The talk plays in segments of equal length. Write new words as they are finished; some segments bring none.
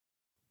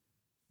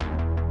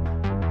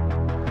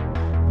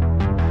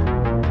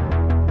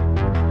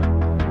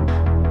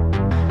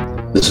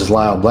is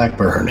Lyle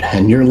Blackburn,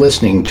 and you're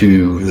listening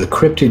to the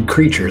Cryptid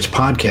Creatures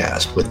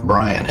podcast with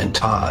Brian and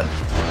Todd.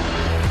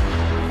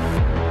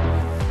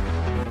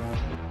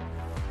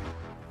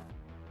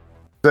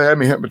 They had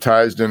me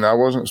hypnotized, and I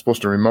wasn't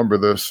supposed to remember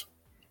this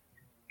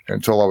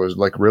until I was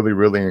like really,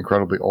 really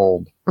incredibly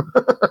old.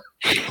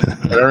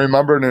 And I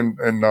remembered,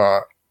 and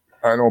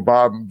I know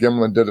Bob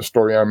Gimlin did a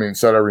story on me and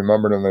said I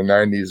remembered in the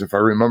 90s. If I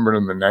remembered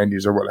in the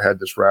 90s, I would have had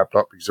this wrapped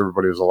up because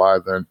everybody was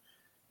alive then.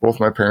 Both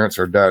my parents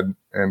are dead,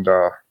 and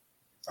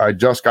I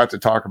just got to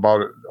talk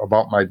about it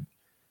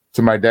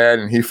to my dad,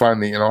 and he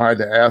finally, I had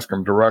to ask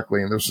him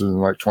directly, and this was in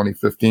like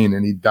 2015,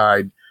 and he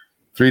died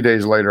 3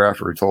 days later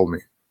after he told me.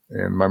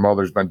 And my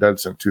mother's been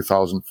dead since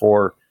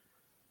 2004.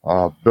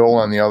 Bill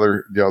on the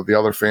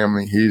other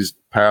family, he's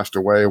passed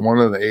away. One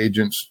of the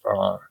agents,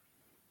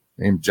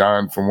 named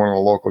John from one of the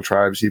local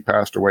tribes, he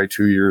passed away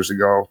 2 years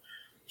ago.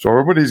 So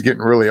everybody's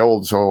getting really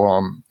old.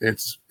 So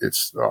it's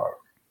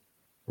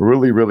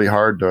really, really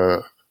hard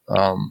to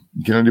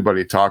get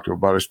anybody to talk to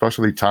about it,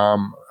 especially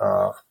Tom,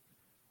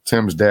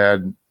 Tim's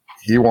dad.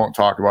 He won't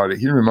talk about it.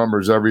 He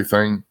remembers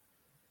everything,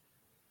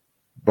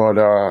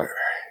 but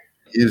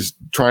he's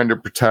trying to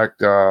protect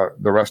the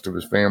rest of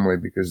his family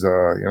because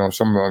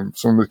some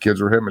of the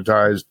kids were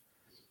hypnotized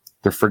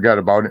to forget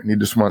about it, and he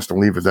just wants to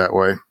leave it that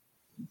way.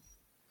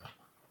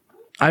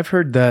 I've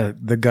heard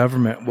the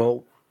government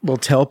will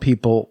tell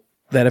people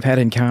that have had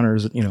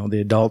encounters,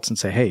 the adults, and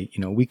say, "Hey,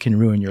 we can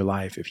ruin your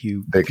life if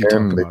you." They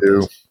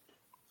do.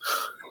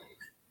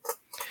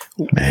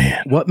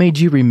 Man, what made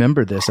you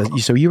remember this?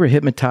 So you were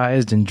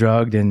hypnotized and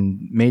drugged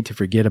and made to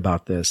forget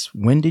about this.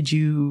 When did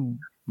you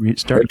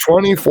start? In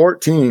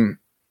 2014,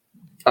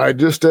 I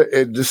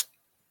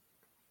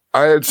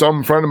had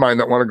some friend of mine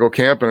that wanted to go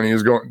camping, and he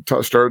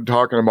was started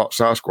talking about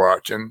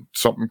Sasquatch, and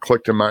something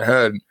clicked in my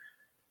head,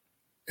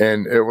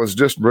 and it was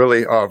just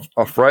really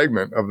a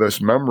fragment of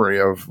this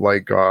memory of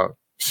like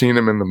seeing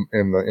him in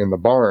the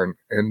barn,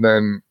 and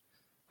then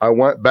I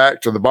went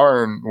back to the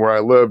barn where I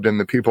lived, and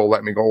the people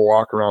let me go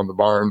walk around the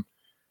barn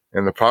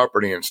and the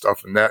property and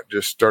stuff, and that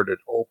just started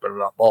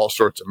opening up all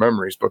sorts of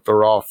memories, but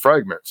they're all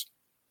fragments.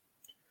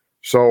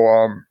 So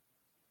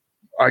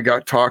I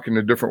got talking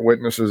to different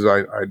witnesses.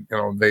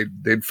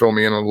 They'd fill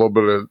me in a little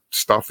bit of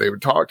stuff. They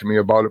would talk to me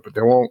about it, but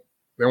they won't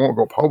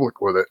go public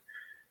with it.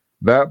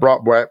 That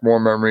brought back more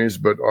memories.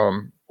 But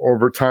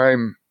over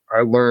time,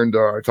 I learned.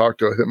 I talked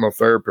to a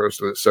hypnotherapist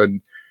that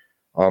said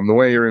the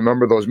way you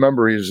remember those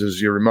memories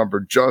is you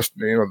remember just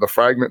the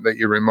fragment that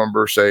you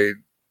remember. Say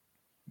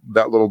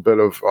that little bit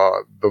of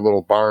the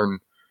little barn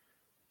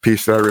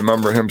piece that I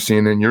remember him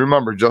seeing, and you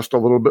remember just a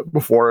little bit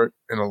before it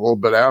and a little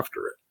bit after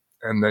it.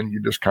 And then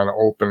you just kind of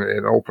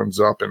it opens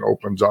up,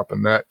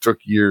 and that took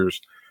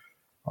years.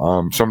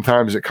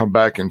 Sometimes it come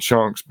back in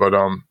chunks, but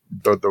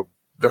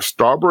the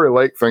Strawberry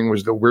Lake thing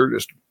was the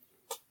weirdest.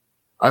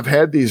 I've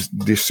had these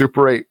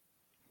Super 8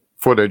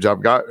 footage.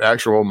 I've got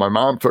my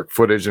mom took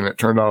footage, and it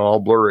turned out all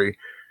blurry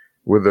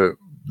with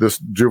this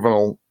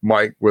juvenile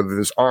Mike with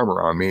his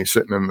armor on me,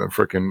 sitting in the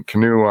freaking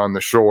canoe on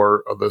the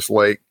shore of this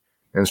lake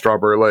in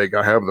Strawberry Lake.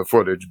 I have the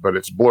footage, but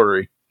it's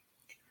blurry.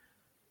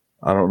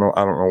 I don't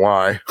know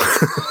why,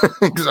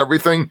 because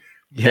everything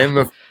in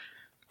the,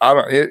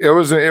 it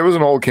was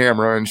an old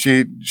camera, and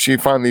she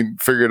finally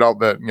figured out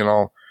that,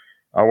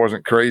 I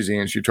wasn't crazy,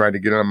 and she tried to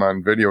get them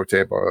on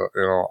videotape,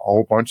 a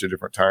whole bunch of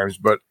different times,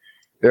 but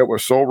it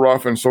was so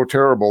rough and so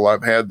terrible.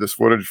 I've had this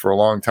footage for a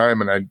long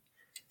time, and I,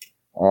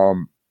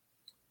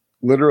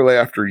 literally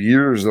after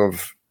years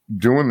of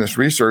doing this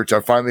research,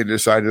 I finally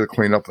decided to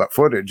clean up that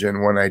footage.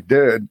 And when I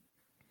did,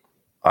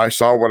 I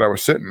saw what I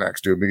was sitting next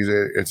to, because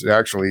it's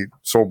actually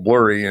so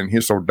blurry, and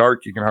he's so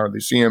dark you can hardly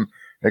see him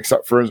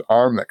except for his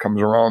arm that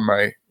comes around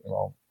my,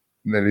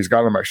 that he's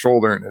got on my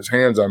shoulder, and his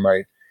hands on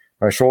my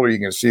shoulder. You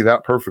can see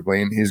that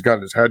perfectly, and he's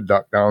got his head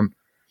ducked down,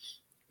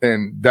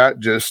 and that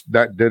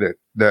did it.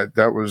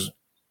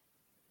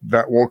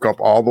 That woke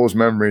up all those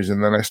memories.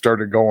 And then I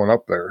started going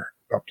up to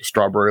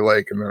Strawberry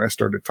Lake, and then I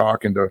started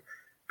talking to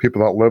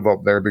people that live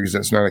up there, because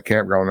it's not a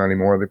campground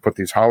anymore. They put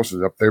these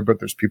houses up there, but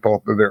there's people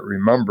up there that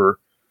remember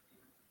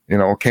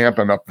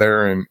camping up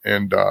there,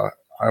 and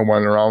I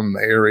went around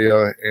the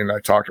area, and I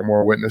talked to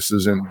more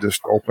witnesses, and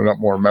just opened up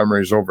more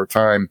memories over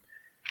time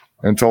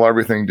until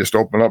everything just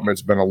opened up.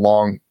 It's been a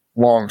long,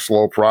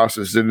 slow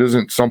process. It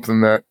isn't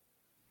something that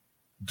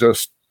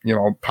just,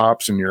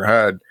 pops in your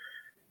head.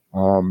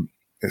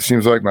 It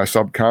seems like my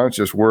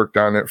subconscious worked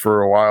on it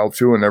for a while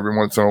too. And every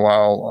once in a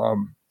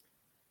while,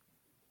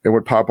 it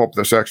would pop up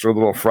this extra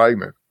little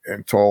fragment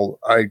until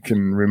I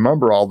can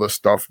remember all this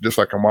stuff. Just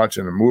like I'm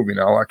watching a movie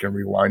now, I can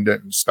rewind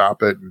it and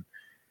stop it.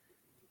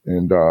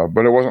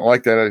 But it wasn't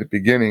like that at the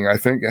beginning. I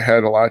think it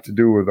had a lot to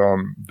do with,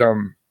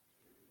 them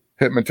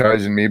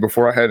hypnotizing me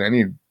before I had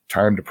any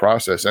time to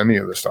process any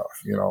of the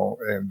stuff,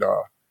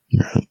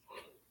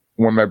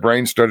 when my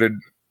brain started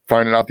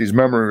finding out these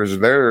memories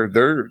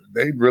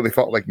they really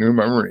felt like new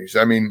memories.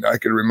 I mean, I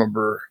could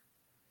remember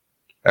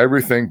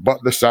everything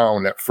but the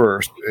sound at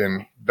first,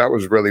 and that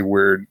was really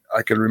weird.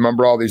 I could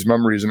remember all these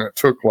memories, and it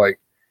took like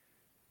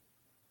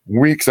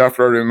weeks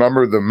after I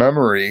remember the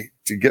memory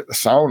to get the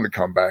sound to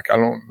come back. I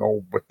don't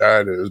know what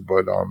that is,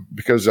 but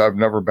because I've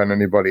never been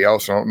anybody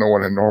else, I don't know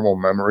what a normal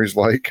memory's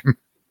like.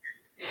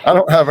 I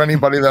don't have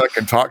anybody that I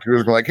can talk to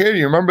who's like, hey, do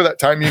you remember that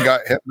time you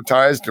got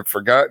hypnotized and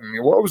forgot?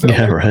 And what was that?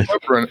 Yeah, right.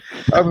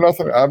 I have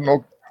nothing. I have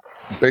no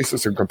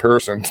basis in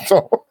comparison.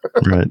 So,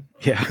 right.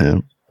 Yeah.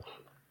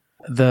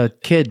 The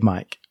kid,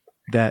 Mike,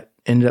 that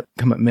ended up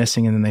coming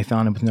missing and then they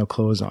found him with no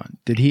clothes on.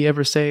 Did he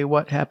ever say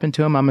what happened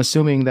to him? I'm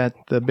assuming that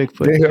the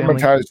Bigfoot they family...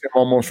 hypnotized him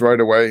almost right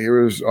away. He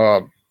was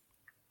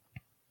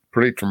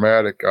pretty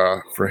traumatic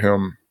for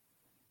him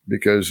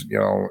because,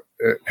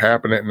 it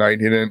happened at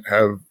night. He didn't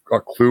have a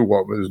clue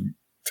what was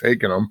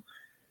taking him.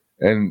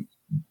 And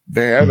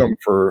they had him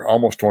for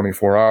almost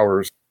 24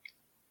 hours.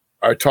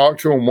 I talked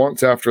to him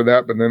once after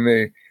that, but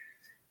then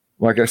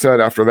like I said,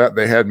 after that,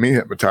 they had me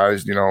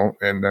hypnotized,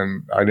 and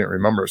then I didn't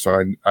remember.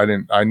 So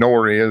I know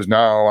where he is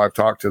now. I've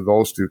talked to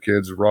those two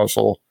kids,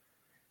 Russell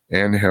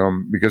and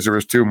him, because there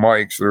was two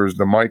Mikes. There's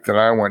the Mike that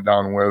I went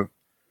down with,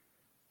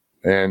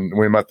 and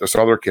we met this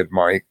other kid,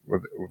 Mike,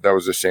 that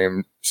was the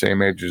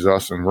same age as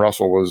us. And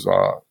Russell was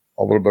a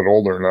little bit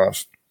older than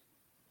us.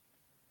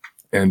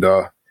 And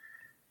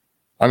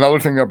another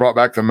thing that brought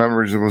back the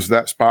memories was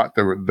that spot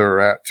they're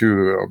at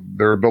too.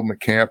 They were building a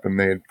camp, and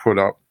they had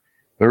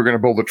they were going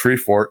to build a tree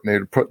fort, and they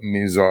were putting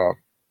these, the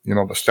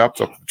steps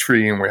up the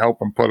tree, and we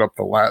helped them put up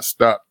the last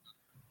step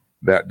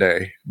that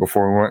day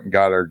before we went and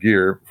got our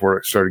gear before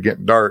it started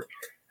getting dark.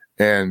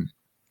 And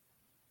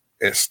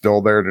it's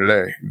still there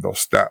today, those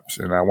steps.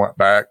 And I went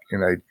back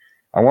and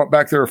I went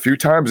back there a few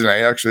times, and I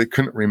actually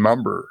couldn't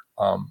remember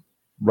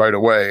right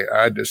away.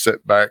 I had to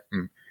sit back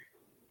and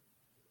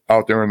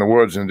out there in the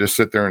woods and just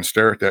sit there and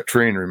stare at that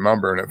tree and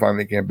remember. And it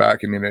finally came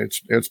back. I mean,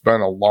 it's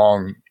been a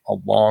long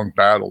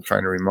battle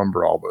trying to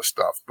remember all this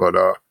stuff. But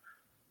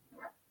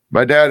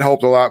my dad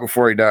helped a lot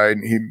before he died.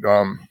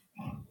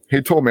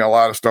 He told me a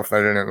lot of stuff that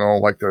I didn't know,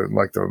 like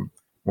the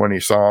when he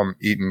saw him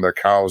eating the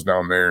cows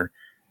down there,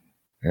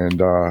 and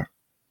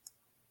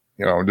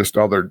just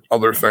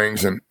other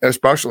things. And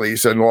especially he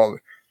said, well,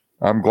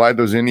 I'm glad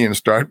those Indians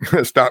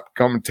stopped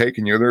coming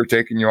taking you. They're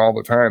taking you all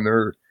the time.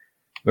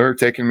 They're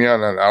taking me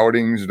on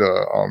outings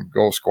to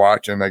go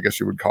squatching, I guess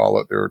you would call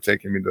it. They were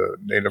taking me to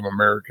Native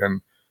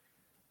American,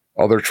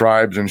 other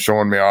tribes, and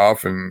showing me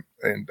off. And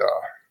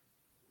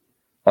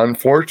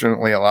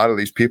unfortunately, a lot of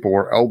these people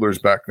were elders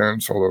back then,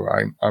 so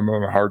I'm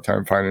having a hard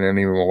time finding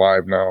any of them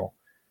alive now,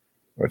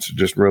 which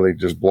just really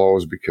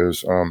blows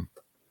because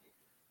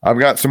I've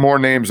got some more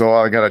names though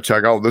I got to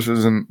check out. This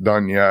isn't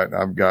done yet.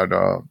 I've got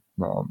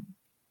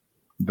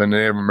the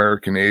Native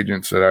American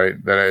agents that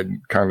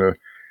I kind of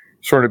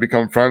sort of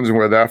become friends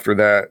with after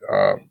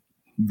that.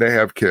 They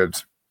have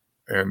kids,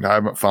 and I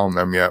haven't found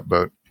them yet,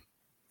 but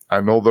I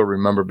know they'll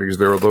remember because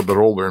they're a little bit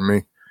older than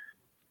me.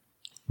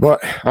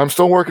 But I'm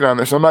still working on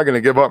this. I'm not going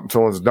to give up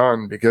until it's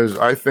done because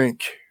I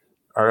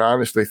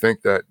honestly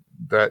think that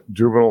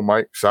juvenile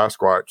Mike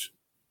Sasquatch,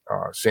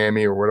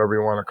 Sammy, or whatever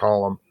you want to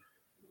call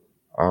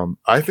him,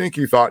 I think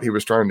he thought he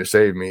was trying to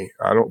save me.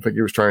 I don't think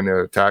he was trying to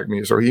attack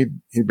me. So he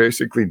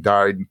basically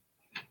died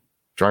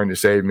trying to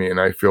save me. And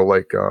I feel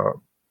like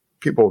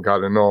people got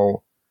to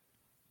know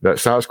that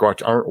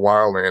Sasquatch aren't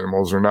wild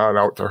animals. They're not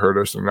out to hurt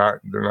us. They're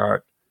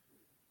not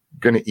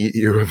going to eat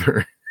you.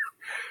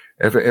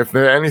 If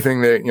they're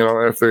anything,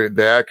 if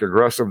they act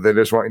aggressive, they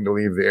just want you to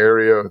leave the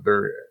area.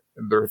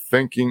 They're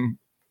thinking,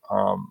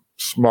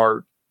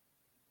 smart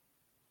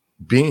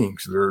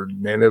beings. They're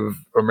Native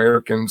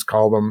Americans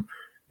call them,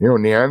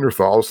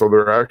 Neanderthals. So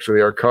they're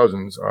actually our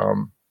cousins.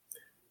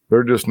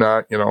 They're just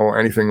not,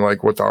 anything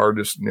like what the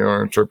artists,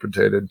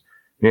 interpreted.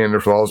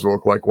 Neanderthals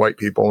look like white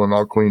people and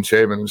all clean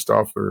shaven and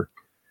stuff.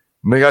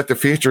 They got the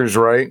features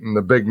right and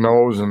the big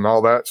nose and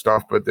all that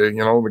stuff, but they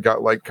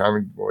got like kind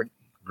of like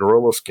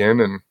gorilla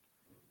skin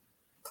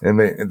and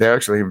they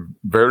actually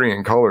vary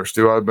in colors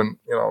too. I've been,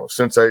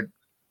 since I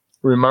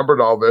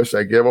remembered all this,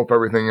 I gave up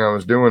everything I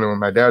was doing. And when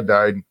my dad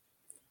died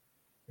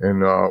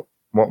and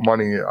what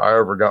money I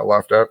ever got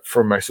left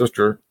from my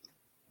sister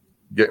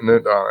getting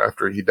it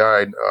after he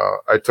died,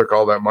 I took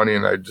all that money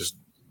and I just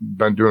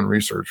been doing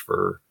research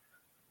for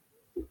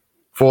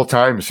full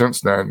time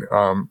since then,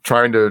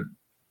 trying to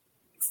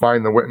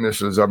find the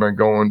witnesses. I've been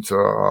going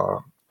to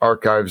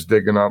archives,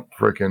 digging up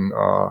looking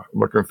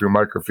through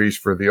microfiche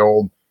for the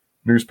old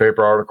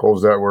newspaper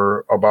articles that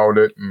were about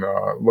it and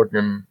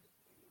looking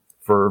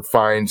for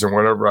finds and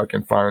whatever I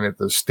can find at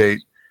the state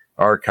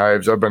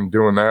archives. I've been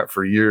doing that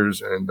for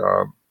years and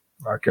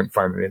I couldn't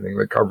find anything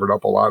that covered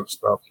up a lot of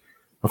stuff.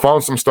 I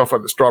found some stuff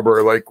at the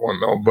Strawberry Lake one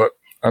though, but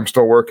I'm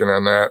still working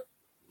on that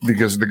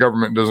because the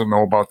government doesn't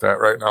know about that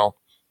right now.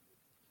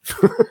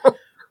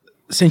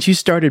 Since you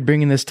started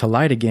bringing this to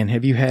light again,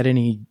 have you had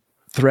any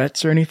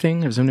threats or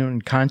anything? Has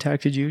anyone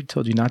contacted you,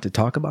 told you not to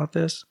talk about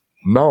this?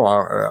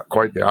 No,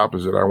 quite the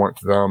opposite. I went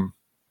to them.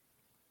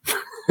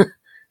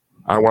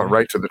 I went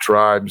right to the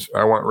tribes.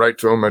 I went right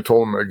to them. I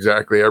told them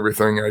exactly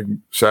everything. I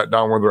sat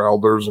down with their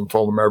elders and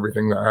told them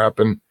everything that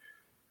happened.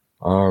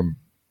 And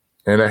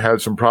I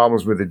had some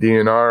problems with the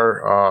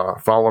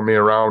DNR following me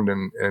around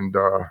and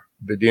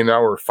the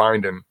DNR were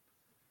finding.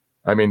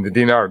 I mean, the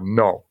DNR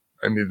know.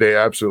 I mean, they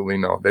absolutely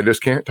know. They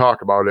just can't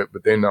talk about it,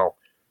 but they know.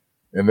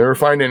 And they were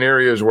finding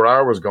areas where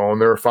I was going.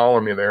 They were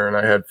following me there, and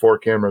I had 4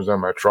 cameras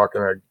on my truck,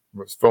 and I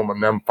was filming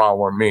them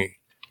following me.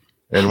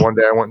 And one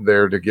day I went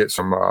there to get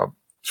some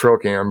trail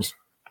cams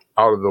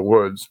out of the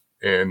woods,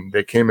 and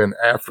they came in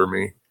after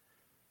me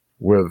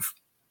with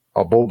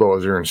a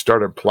bulldozer and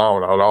started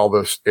plowing out all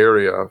this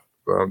area,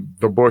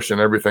 the bush and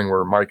everything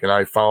where Mike and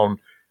I found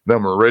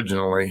them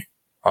originally.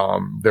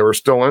 They were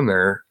still in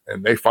there,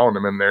 and they found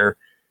them in there.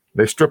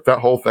 They stripped that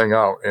whole thing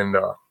out. And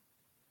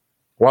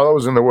while I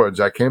was in the woods,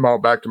 I came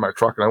out back to my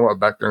truck, and I went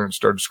back there and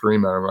started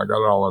screaming at them. I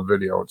got it all on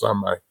video. It's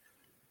on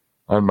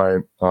my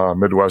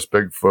Midwest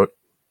Bigfoot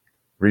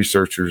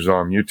Researchers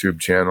YouTube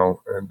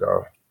channel. And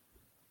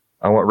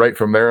I went right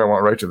from there. I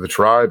went right to the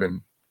tribe,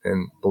 and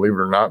believe it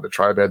or not, the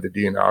tribe had the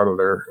DNA out of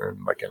there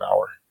in like an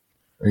hour.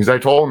 Because I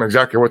told them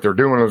exactly what they're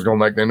doing. I was going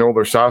like, they know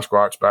there's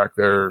Sasquatch back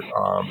there.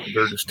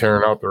 They're just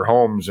tearing out their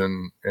homes.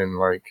 And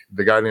like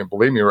the guy didn't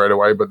believe me right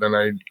away, but then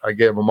I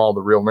gave them all the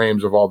real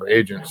names of all the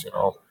agents,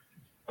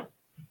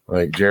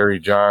 like Jerry,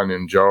 John,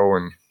 and Joe.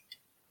 And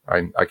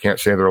I can't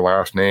say their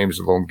last names.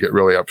 They'll get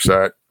really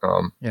upset.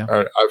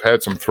 I've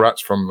had some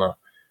threats from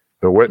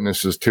the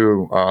witnesses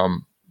too.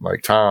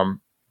 Like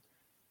Tom,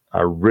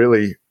 I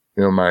really,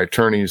 my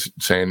attorney's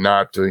saying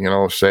not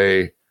to,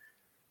 say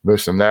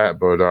this and that,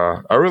 but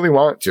I really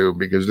want to,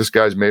 because this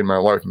guy's made my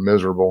life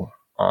miserable.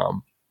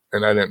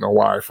 And I didn't know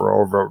why for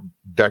over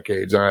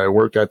decades. And I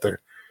worked at the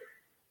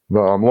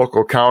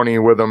local county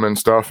with him and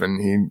stuff,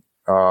 and he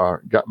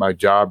got my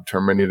job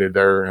terminated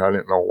there. I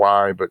didn't know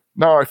why, but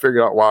now I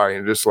figured out why.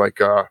 And just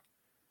like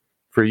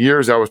for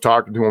years, I was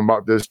talking to him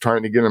about this,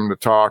 trying to get him to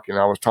talk, and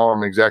I was telling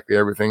him exactly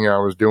everything I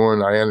was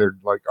doing. I entered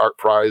like art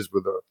prize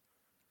with a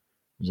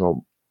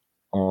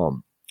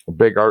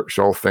big art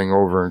show thing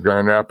over in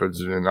Grand Rapids,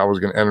 and I was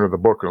going to enter the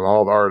book and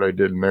all the art I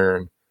did in there.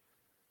 And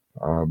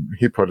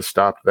he put a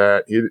stop to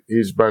that.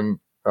 He's been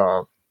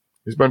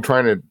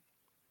trying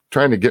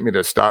to get me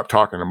to stop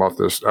talking about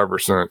this ever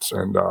since.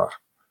 And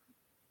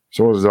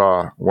so was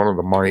one of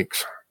the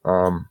Mikes.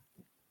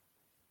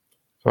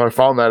 So I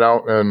found that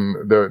out,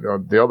 and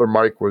the other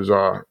Mike was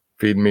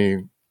feeding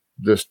me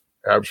just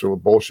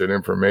absolute bullshit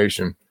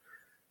information.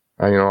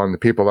 On the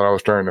people that I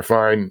was trying to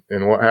find,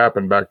 and what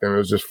happened back then, it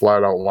was just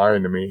flat out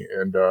lying to me.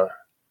 And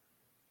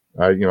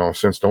I,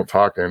 since don't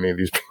talk to any of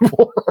these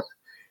people.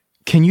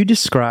 Can you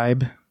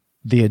describe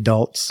the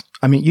adults?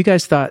 I mean, you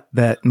guys thought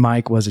that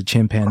Mike was a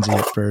chimpanzee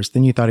at first,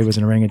 then you thought he was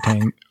an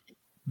orangutan,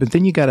 but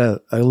then you got a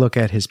look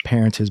at his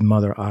parents, his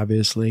mother,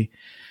 obviously.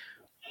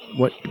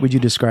 What would you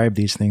describe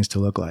these things to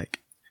look like?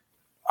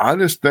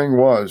 Oddest thing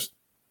was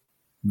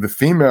the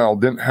female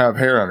didn't have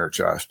hair on her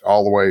chest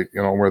all the way,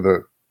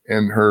 where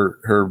and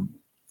her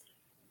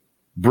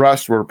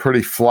breasts were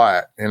pretty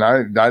flat, and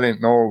I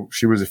didn't know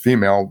she was a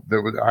female.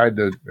 I had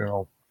to,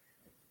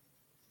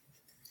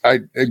 I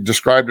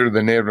described her to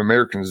the Native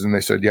Americans, and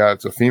they said, yeah,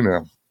 it's a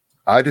female.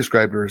 I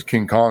described her as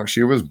King Kong.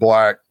 She was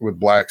black with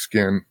black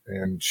skin,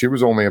 and she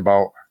was only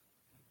couldn't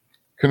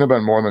have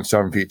been more than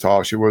 7 feet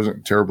tall. She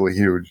wasn't terribly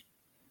huge,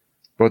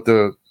 but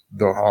the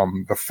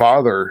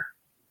father,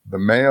 the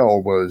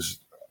male, was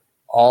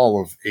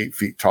all of 8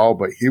 feet tall,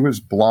 but he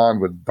was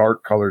blonde with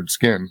dark colored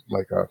skin,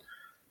 like a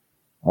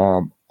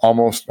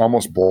almost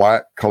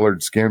black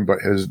colored skin, but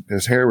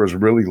his hair was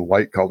really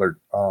light colored,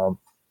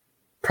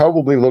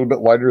 probably a little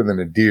bit lighter than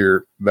a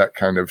deer, that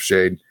kind of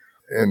shade.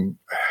 And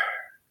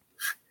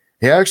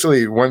he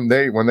actually, when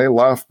they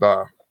left,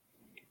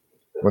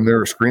 when they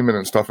were screaming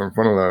and stuff in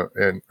front of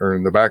or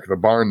in the back of the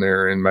barn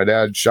there, and my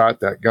dad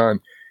shot that gun,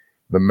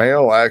 the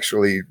male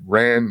actually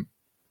ran.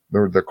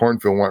 The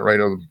cornfield went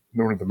right over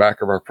the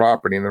back of our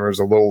property, and there was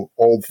a little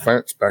old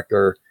fence back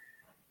there,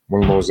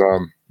 one of those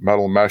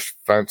metal mesh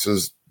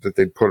fences that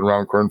they'd put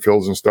around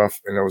cornfields and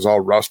stuff, and it was all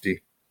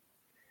rusty.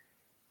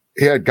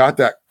 He had got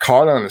that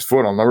caught on his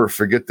foot. I'll never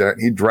forget that.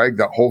 He dragged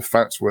that whole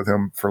fence with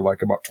him for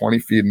like about 20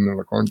 feet into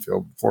the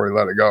cornfield before he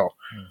let it go.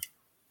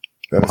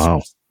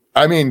 Wow.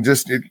 I mean,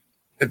 just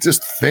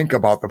think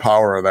about the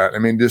power of that. I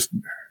mean, that's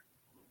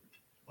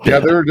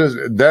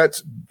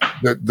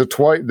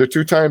the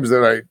 2 times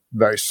that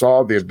I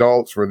saw the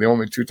adults were the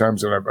only 2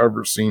 times that I've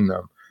ever seen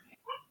them.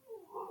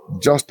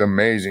 Just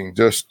amazing.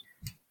 And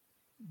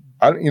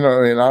I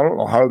don't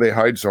know how they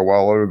hide so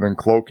well other than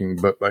cloaking,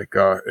 but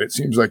it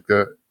seems like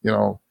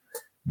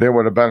they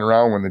would have been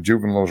around when the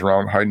juveniles were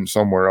around, hiding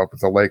somewhere up at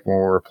the lake when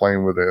we were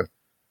playing with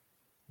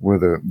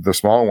the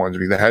small ones.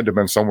 They had to have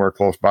been somewhere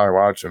close by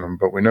watching them,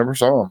 but we never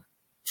saw them.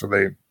 So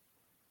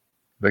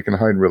they can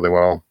hide really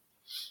well.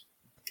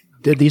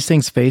 Did these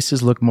things'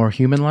 faces look more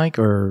human-like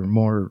or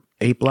more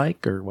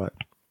ape-like, or what?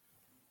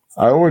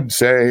 I would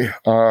say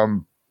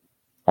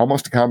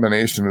almost a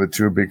combination of the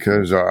two,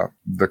 because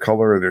the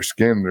color of their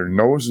skin, their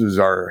noses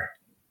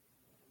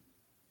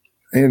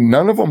and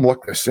none of them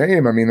look the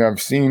same. I mean,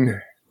 I've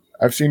seen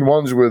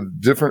ones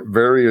with different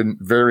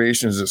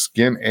variations of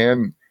skin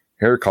and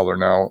hair color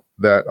now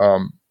that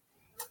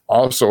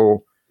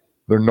also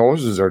their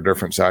noses are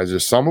different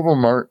sizes. Some of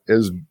them aren't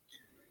as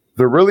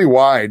they're really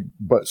wide,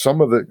 but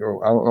some of the,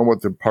 I don't know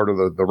what the part of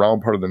the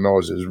round part of the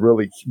nose is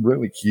really,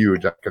 really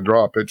huge. I can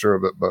draw a picture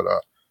of it, but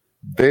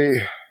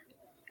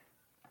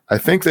I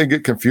think they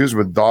get confused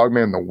with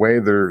Dogman, the way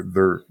their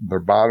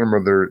bottom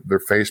of their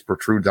face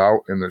protrudes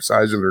out and the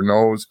size of their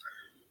nose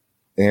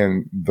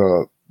and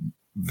the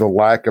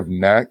lack of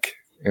neck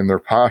and their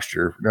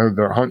posture.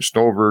 They're hunched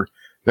over.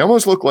 They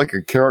almost look like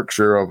a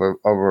caricature of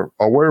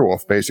a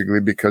werewolf, basically,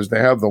 because they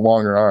have the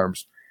longer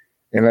arms.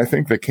 And I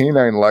think the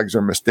canine legs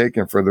are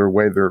mistaken for their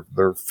way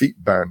their feet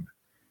bend,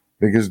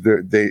 because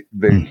they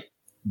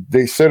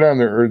sit on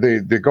their, or they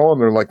go on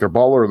their, like their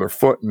ball or their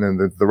foot, and then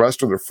the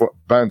rest of their foot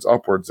bends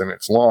upwards and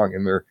it's long,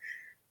 and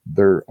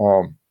their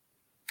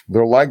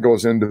leg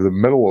goes into the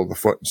middle of the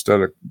foot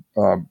instead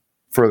of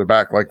further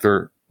back, like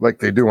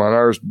they do on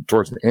ours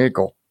towards the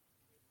ankle.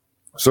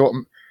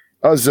 So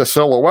as a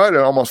silhouette, it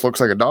almost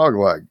looks like a dog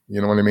leg. You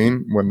know what I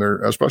mean? When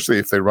they're, especially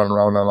if they run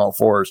around on all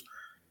fours.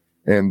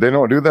 And they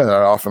don't do that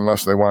often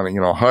unless they want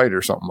to, hide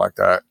or something like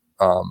that.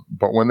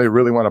 But when they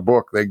really want to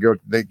book, they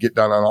get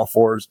down on all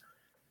fours,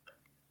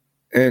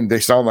 and they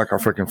sound like a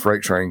freaking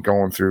freight train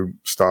going through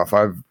stuff.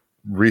 I've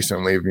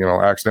recently,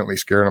 accidentally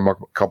scared them a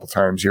couple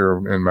times here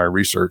in my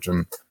research,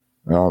 and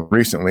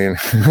recently.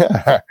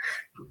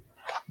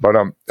 But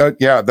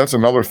yeah, that's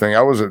another thing.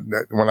 I was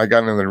when I got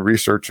into the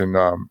research and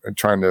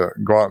trying to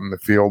go out in the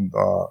field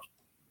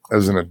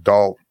as an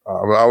adult.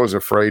 I was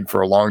afraid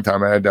for a long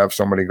time. I had to have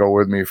somebody go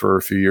with me for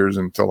a few years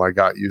until I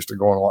got used to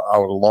going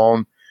out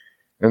alone.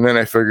 And then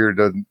I figured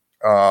that,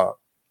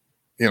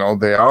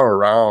 they are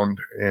around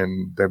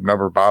and they've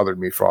never bothered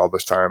me for all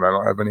this time. I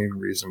don't have any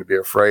reason to be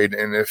afraid.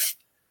 And if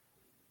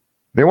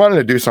they wanted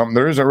to do something,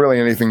 there isn't really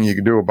anything you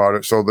can do about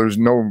it. So there's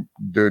no,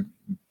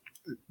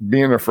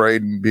 being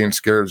afraid and being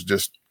scared is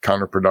just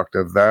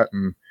counterproductive. That,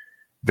 and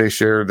they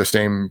share the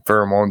same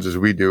pheromones as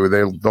we do.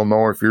 They'll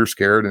know if you're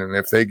scared, and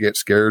if they get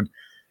scared,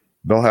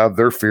 they'll have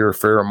their fear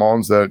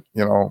pheromones that,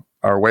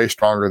 are way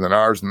stronger than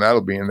ours, and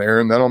that'll be in there,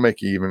 and that'll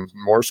make you even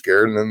more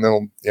scared. And then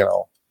they'll,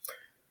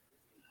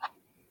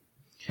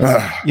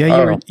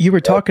 yeah, you were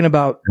talking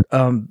about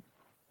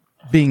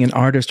being an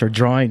artist or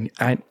drawing.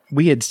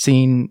 We had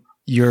seen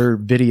your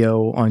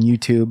video on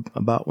YouTube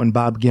about when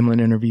Bob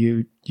Gimlin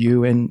interviewed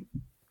you, and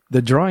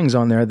the drawings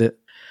on there that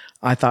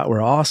I thought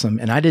were awesome.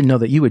 And I didn't know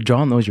that you had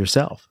drawn those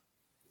yourself.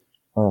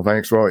 Oh,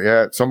 thanks. Well,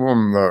 yeah, some of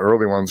them, the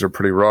early ones, are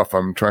pretty rough.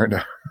 I'm trying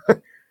to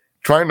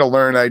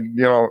learn. I,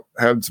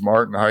 had some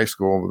art in high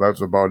school, but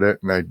that's about it.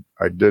 And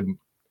I did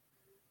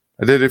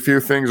a few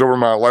things over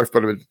my life,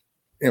 but it was,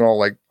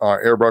 like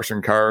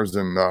airbrushing cars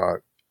and,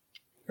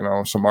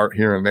 some art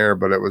here and there,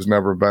 but it was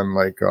never been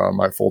like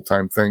my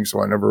full-time thing.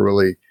 So I never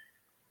really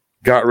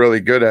got really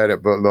good at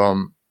it. But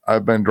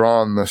I've been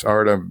drawing this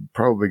art. I've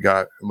probably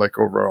got like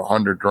over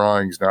 100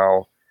 drawings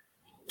now,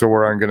 to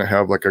where I'm going to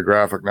have like a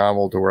graphic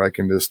novel to where I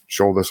can just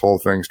show this whole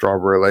thing,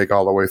 Strawberry Lake,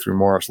 all the way through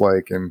Morris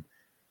Lake. And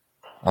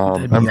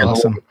that'd be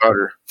awesome.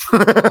 Better.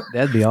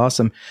 That'd be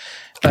awesome.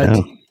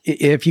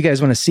 If you guys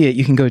want to see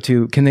it,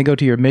 can they go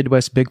to your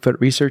Midwest Bigfoot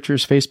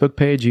Researchers Facebook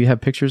page? Do you have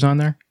pictures on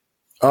there?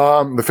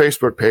 The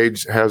Facebook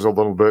page has a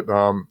little bit.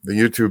 The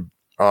YouTube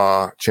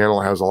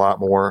channel has a lot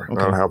more.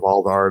 Okay. I don't have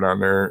all the art on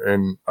there,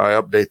 and I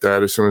update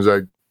that as soon as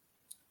I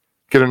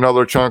get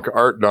another chunk of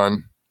art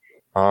done.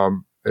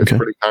 It's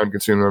pretty time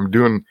consuming. I'm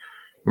doing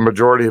the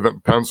majority of it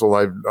in pencil.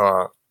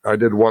 I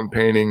did one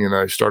painting and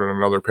I started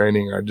another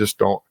painting. I just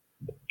don't,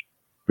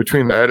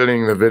 between the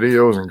editing the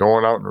videos and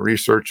going out and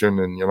researching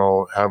and,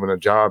 having a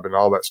job and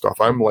all that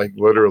stuff, I'm like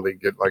literally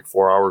get like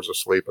 4 hours of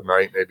sleep a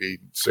night, maybe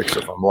 6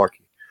 if I'm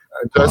lucky.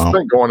 That's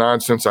been going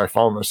on since I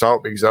found this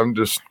out,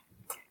 because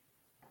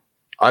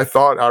I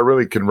thought I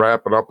really could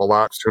wrap it up a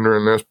lot sooner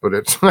than this, but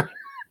it's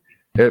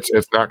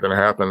not going to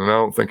happen. And I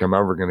don't think I'm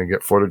ever going to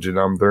get footage of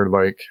them. They're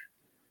like,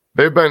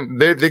 they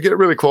get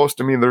really close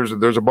to me. There's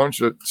a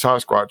bunch of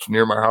Sasquatch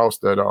near my house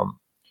that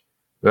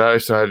I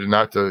decided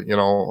not to,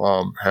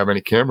 have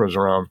any cameras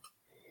around,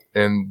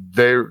 and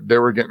they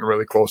were getting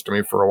really close to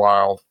me for a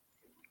while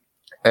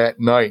at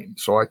night,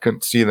 so I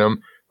couldn't see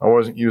them. I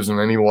wasn't using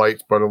any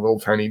lights but a little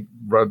tiny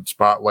red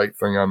spotlight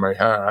thing on my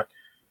hat,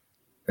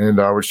 and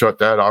I would shut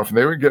that off, and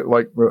they would get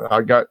like,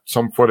 I got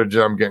some footage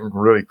of them getting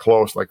really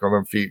close, like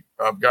 11 feet.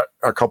 I've got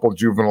a couple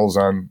juveniles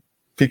on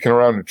peeking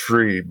around a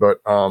tree, but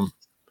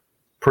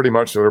pretty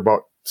much they're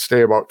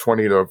stay about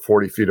 20 to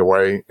 40 feet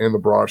away in the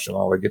brush, and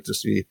all I get to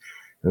see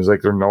is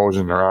like their nose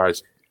and their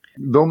eyes.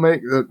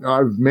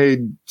 I've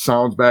made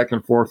sounds back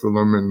and forth with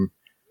them,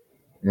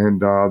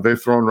 and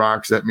they've thrown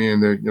rocks at me,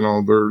 and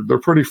they're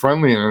pretty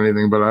friendly and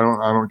anything, but I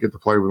don't get to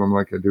play with them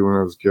like I do when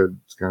I was a kid.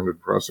 It's kind of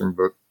depressing,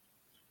 but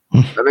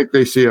I think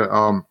they see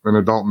an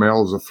adult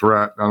male as a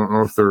threat. I don't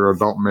know if their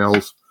adult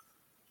males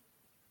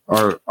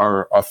are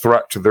a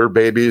threat to their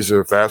babies,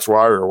 if that's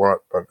why or what,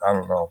 but I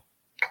don't know.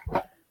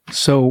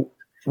 So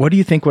what do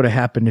you think would have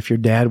happened if your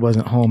dad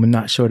wasn't home and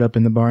not showed up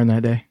in the barn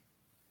that day?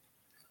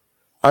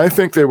 I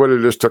think they would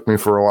have just took me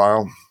for a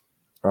while.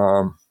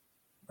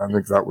 I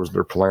think that was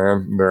their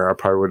plan there. I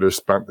probably would have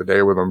spent the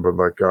day with them,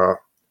 but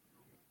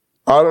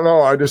I don't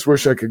know. I just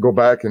wish I could go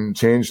back and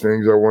change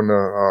things. I wouldn't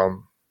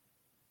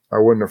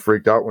have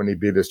freaked out when he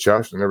beat his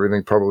chest, and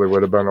everything probably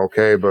would have been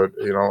okay. But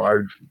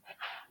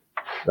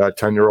that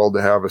 10-year-old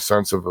to have a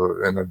sense of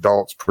an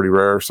adult's pretty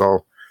rare.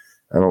 So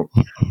I don't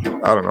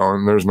know.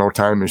 And there's no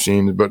time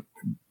machine, but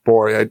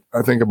boy, I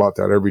think about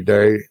that every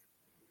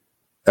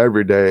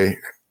day,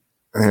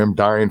 him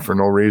dying for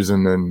no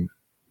reason. And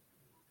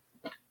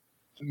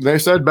they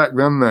said back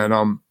then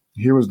that,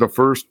 he was the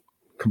first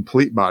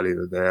complete body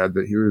that they had,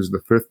 that he was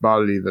the fifth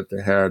body that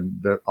they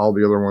had, that all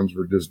the other ones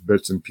were just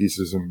bits and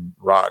pieces and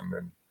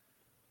rotten.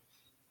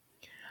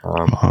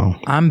 And,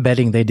 I'm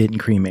betting they didn't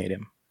cremate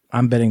him.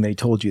 I'm betting they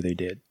told you they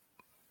did.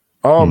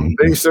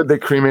 They said they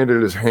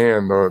cremated his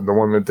hand, the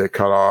one that they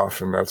cut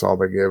off, and that's all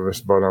they gave us.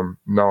 But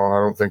no,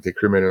 I don't think they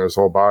cremated his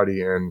whole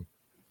body. And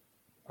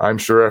I'm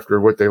sure after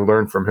what they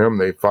learned from him,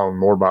 they found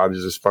more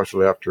bodies,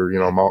 especially after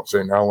Mount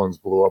St. Helens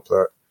blew up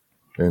that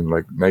in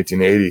like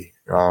 1980.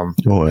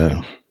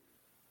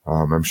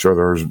 I'm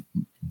sure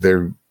they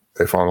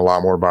found a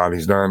lot more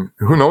bodies then.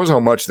 Who knows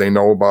how much they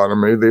know about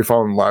them? Maybe they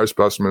found live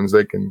specimens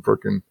they can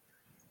freaking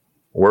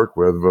work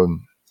with. But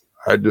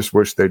I just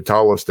wish they'd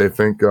tell us. They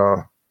think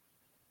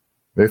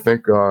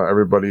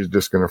everybody's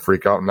just going to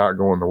freak out and not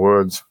go in the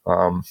woods.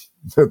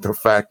 The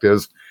fact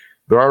is,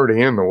 they're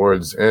already in the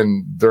woods,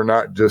 and they're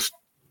not just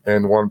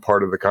in one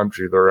part of the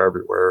country. They're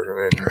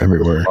everywhere. And,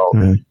 everywhere.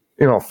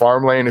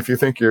 Farmland. If you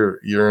think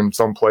you're in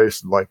some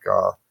place like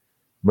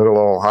middle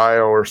of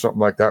Ohio or something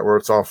like that, where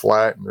it's all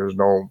flat and there's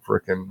no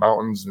freaking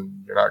mountains, and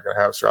you're not going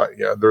to have shot.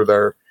 Yeah, they're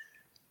there.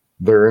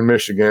 They're in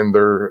Michigan.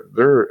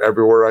 They're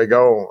everywhere I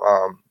go.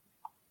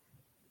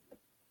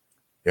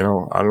 I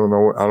don't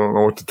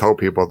know what to tell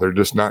people. They're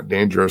just not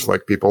dangerous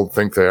like people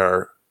think they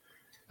are.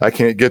 I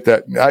can't get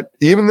that.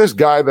 Even this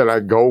guy that I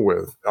go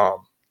with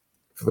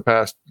for the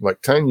past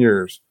like 10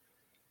 years,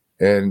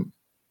 and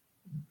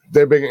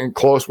they've been getting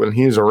close when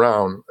he's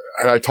around.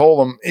 And I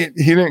told him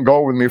he didn't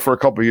go with me for a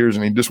couple of years,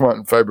 and he just went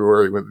in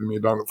February with me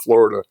down in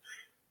Florida.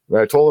 And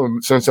I told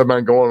him, since I've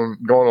been going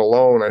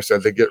alone, I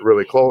said, they get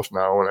really close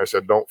now. And I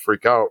said, don't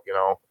freak out,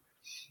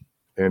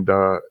 And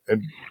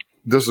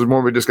this is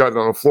when we just got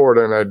down to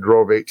Florida, and I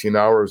drove 18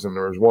 hours, and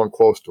there was one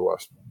close to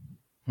us.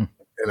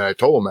 And I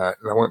told him that,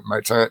 and I went in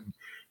my tent. And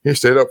he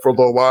stayed up for a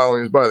little while, and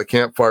he was by the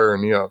campfire,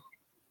 and he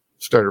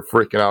started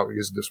freaking out. He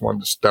just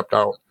wanted to step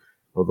out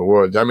of the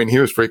woods. I mean, he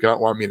was freaking out,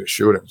 wanting me to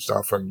shoot and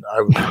stuff. And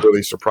I was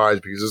really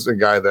surprised, because this is a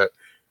guy that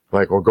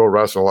will go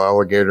wrestle an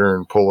alligator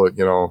and pull a,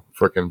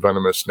 freaking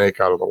venomous snake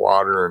out of the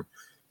water.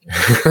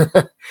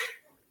 And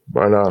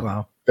but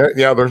wow.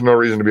 Yeah, there's no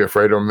reason to be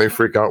afraid of them. They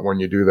freak out when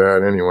you do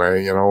that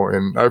anyway,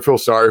 and I feel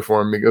sorry for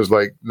them, because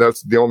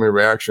that's the only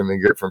reaction they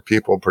get from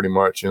people pretty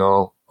much,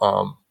 and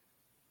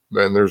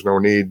there's no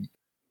need.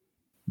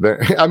 They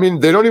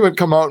don't even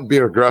come out and be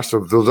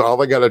aggressive. All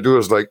they got to do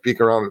is peek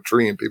around a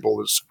tree and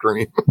people just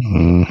scream.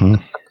 Mm-hmm.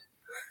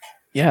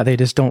 Yeah, they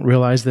just don't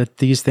realize that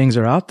these things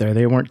are out there.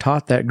 They weren't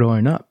taught that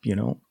growing up,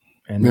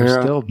 and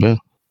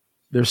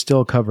there's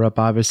still cover up,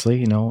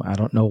 obviously. I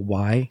don't know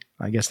why.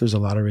 I guess there's a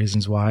lot of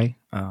reasons why.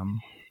 I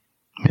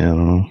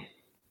don't know.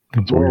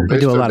 It's weird. They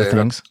do a lot of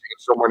things.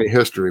 So many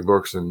history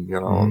books, and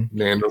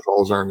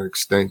Neanderthals aren't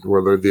extinct,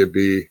 whether they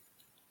be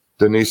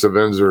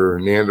Denisovans or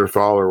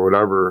Neanderthal or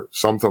whatever,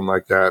 something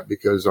like that,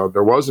 because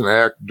there was an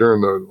act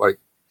during the I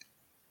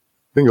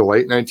think the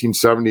late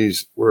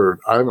 1970s, where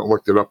I haven't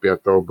looked it up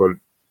yet though, but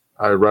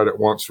I read it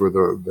once, where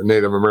the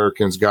Native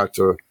Americans got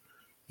to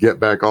get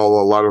back a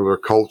lot of their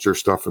culture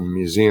stuff in the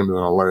museum, and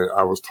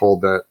I was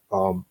told that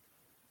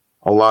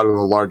a lot of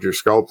the larger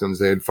skeletons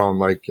they had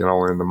found,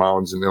 in the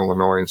mountains in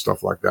Illinois and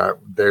stuff like that,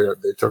 they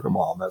took them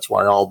all, and that's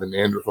why all the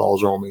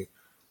Neanderthals are only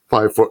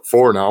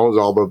 5'4" now, is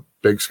all the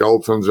big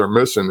skeletons are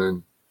missing.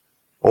 And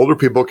older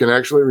people can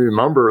actually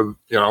remember,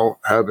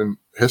 having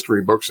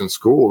history books in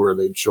school where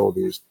they'd show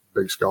these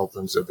big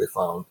skeletons that they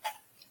found,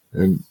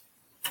 and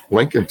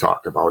Lincoln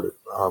talked about it.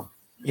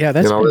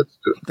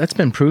 That's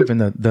been proven,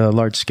 the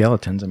large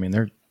skeletons. I mean,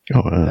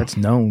 that's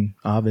known,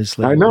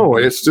 obviously. I know.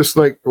 It's just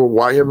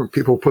why haven't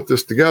people put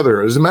this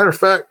together? As a matter of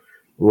fact,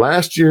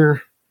 last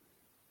year,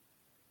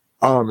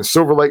 in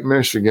Silver Lake,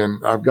 Michigan,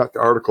 I've got the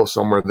article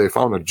somewhere, they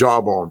found a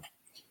jawbone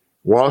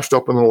washed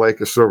up in the lake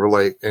of Silver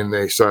Lake, and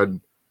they said,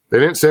 they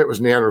didn't say it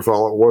was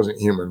Neanderthal, it wasn't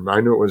human. I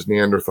knew it was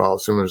Neanderthal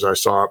as soon as I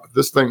saw it, but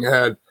this thing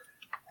had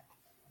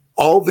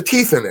all the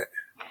teeth in it.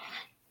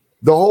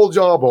 The whole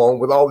jawbone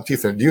with all the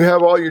teeth in it. Do you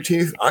have all your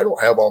teeth? I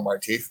don't have all my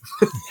teeth.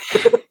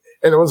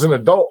 And it was an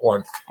adult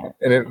one,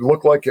 and it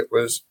looked like it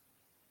was,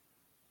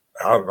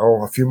 I don't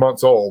know, a few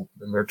months old,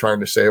 and they're trying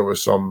to say it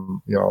was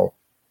some,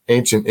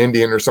 ancient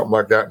Indian or something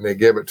like that, and they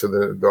gave it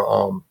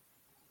to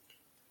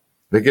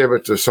they gave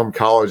it to some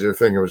college. I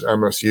think it was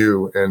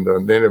MSU, and the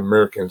Native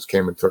Americans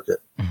came and took it.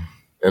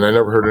 And I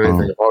never heard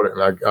anything about it.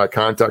 And I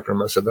contacted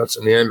them. I said, that's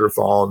a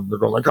Neanderthal. And they're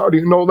going how do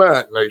you know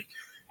that? And I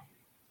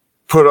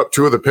put up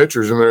two of the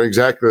pictures, and they're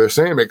exactly the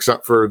same,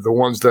 except for the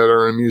ones that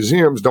are in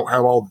museums don't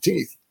have all the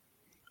teeth.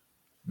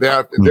 They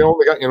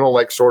only got,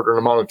 certain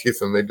amount of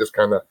teeth, and they just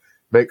kind of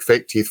make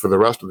fake teeth for the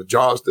rest of the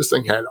jaws. This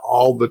thing had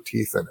all the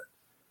teeth in it.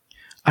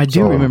 I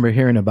do remember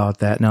hearing about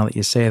that now that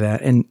you say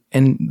that. And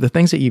the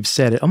things that you've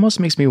said, it almost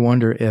makes me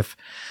wonder if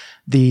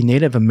the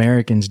Native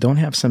Americans don't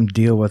have some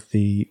deal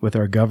with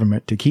our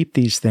government to keep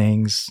these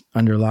things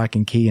under lock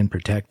and key and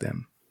protect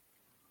them.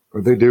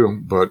 They do,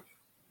 but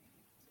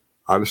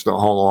I just don't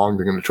know how long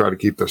they're going to try to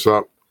keep this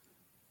up.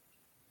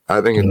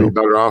 I think it'd be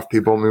better off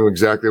people knew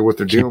exactly what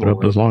they're dealing with.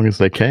 Keep it up as long as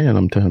they can,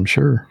 I'm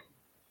sure.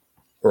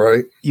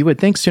 Right. You would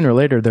think sooner or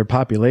later their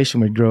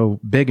population would grow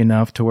big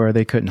enough to where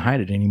they couldn't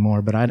hide it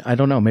anymore. But I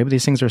don't know. Maybe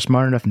these things are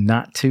smart enough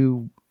not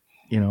to,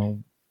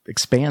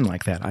 expand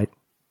like that.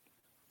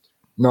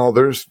 No,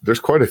 there's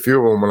quite a few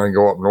of them when I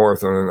go up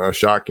north, and a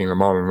shocking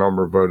amount of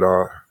number. But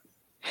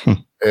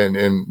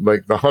and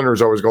like the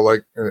hunters always go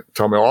like,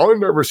 tell me, oh, I've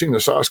never seen the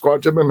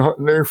Sasquatch. I've been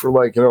hunting there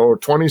for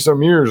 20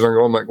 some years. I'm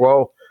going like,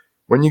 well,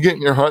 when you get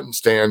in your hunting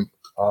stand,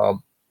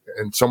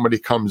 and somebody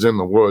comes in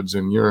the woods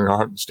and you're in a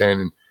hunting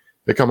stand and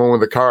they come in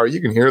with a car, you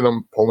can hear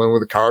them pull in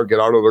with a car, get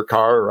out of their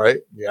car, right?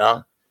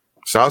 Yeah.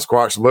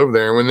 Sasquatch live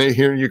there. And when they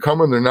hear you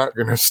coming, they're not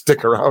going to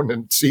stick around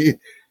and see,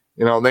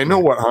 they know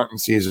what hunting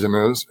season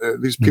is.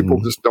 These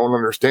people just don't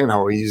understand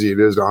how easy it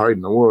is to hide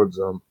in the woods.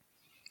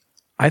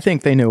 I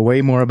think they know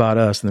way more about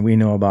us than we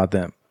know about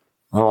them.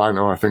 Oh, I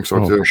know. I think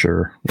so too. For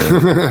sure.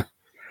 Yeah.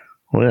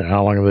 Well, yeah.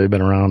 How long have they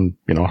been around,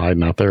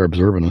 hiding out there,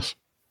 observing us?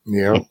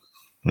 Yeah.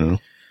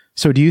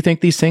 So do you think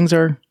these things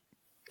are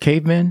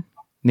cavemen,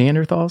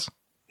 Neanderthals?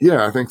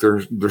 Yeah, I think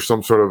there's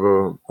some sort of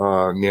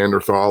a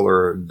Neanderthal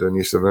or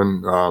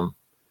Denisovan.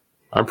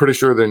 I'm pretty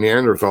sure they're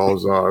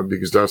Neanderthals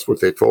because that's what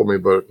they told me.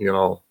 But,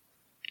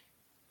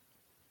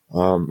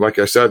 like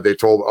I said, they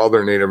told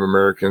other Native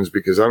Americans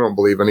because I don't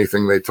believe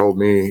anything they told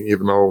me,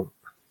 even though,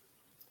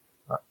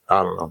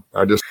 I don't know.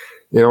 I just,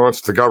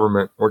 it's the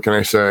government. What can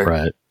I say?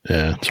 Right.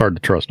 Yeah, it's hard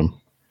to trust them.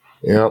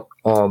 Yeah.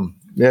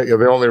 Yeah,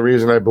 the only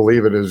reason I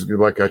believe it is,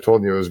 like I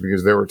told you, is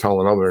because they were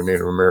telling other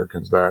Native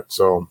Americans that.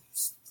 So,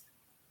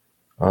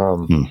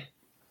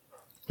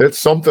 it's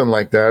something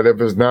like that.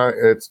 If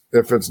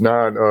it's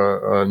not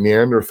a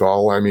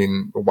Neanderthal, I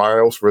mean, why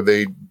else would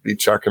they be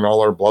checking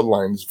all our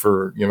bloodlines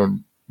for,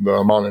 the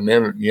amount of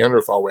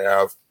Neanderthal we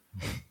have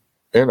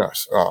in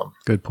us?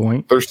 Good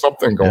point. There's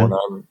something going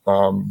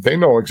on. They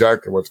know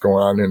exactly what's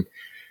going on, and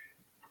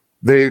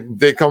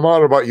they come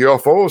out about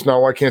UFOs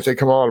now. Why can't they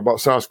come out about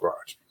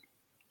Sasquatch?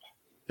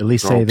 At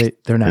least say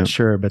they're not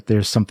sure, but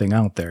there's something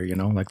out there,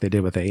 like they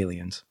did with the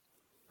aliens.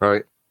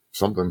 Right.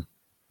 Something.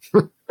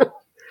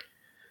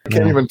 I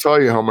can't even tell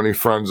you how many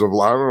friends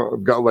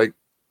I've got like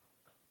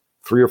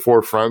 3 or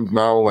 4 friends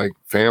now, like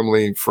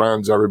family,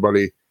 friends,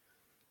 everybody.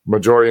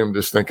 Majority of them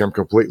just think I'm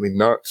completely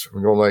nuts.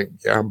 I'm going like,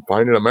 yeah, I'm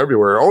finding them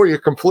everywhere. Oh, you're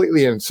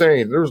completely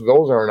insane. Those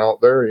aren't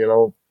out there,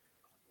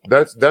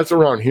 That's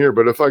around here.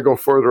 But if I go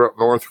further up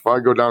north, if I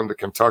go down to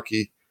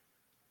Kentucky,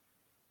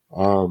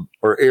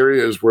 or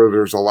areas where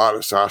there's a lot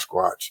of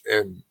Sasquatch,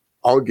 and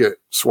I'll get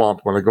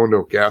swamped when I go into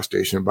a gas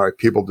station by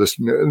people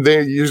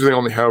they usually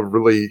only have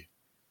really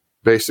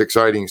basic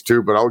sightings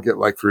too, but I'll get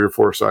like 3 or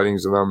 4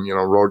 sightings of them,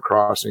 road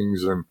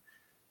crossings and,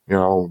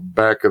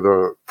 back of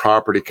the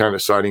property kind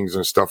of sightings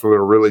and stuff that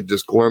are really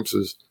just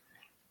glimpses.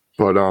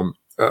 But,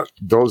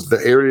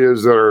 the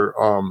areas that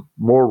are,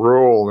 more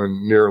rural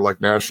and near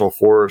like national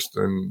forest,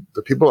 and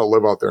the people that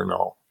live out there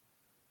know.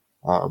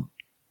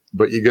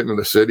 But you get into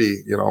the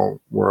city,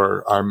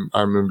 where I'm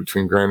in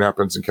between Grand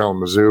Rapids and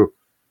Kalamazoo.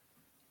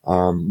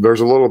 There's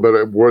a little bit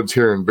of woods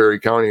here in Berry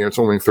County. It's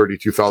only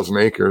 32,000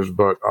 acres,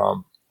 but,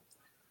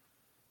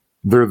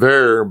 they're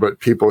there, but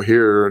people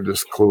here are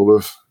just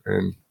clueless.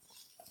 And,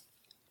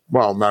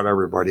 well, not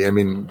everybody. I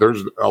mean,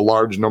 there's a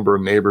large number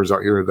of neighbors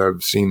out here that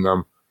have seen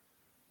them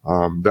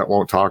that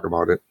won't talk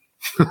about it.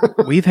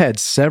 We've had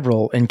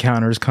several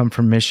encounters come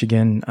from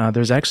Michigan.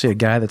 There's actually a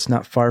guy that's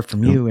not far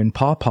from you in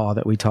Paw Paw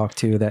that we talked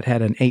to that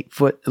had an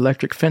 8-foot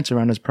electric fence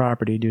around his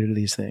property due to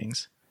these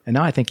things. And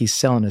now I think he's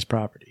selling his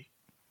property.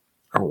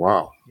 Oh,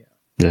 wow.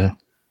 Yeah.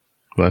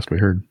 Last we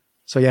heard.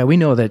 So, yeah, we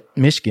know that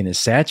Michigan is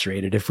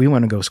saturated. If we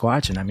want to go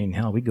squatching, I mean,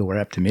 hell, we go right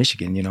up to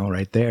Michigan,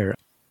 right there.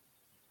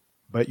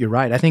 But you're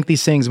right. I think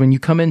these things, when you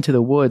come into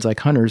the woods, like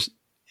hunters,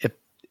 if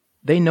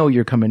they know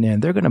you're coming in,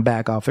 they're going to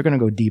back off. They're going to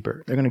go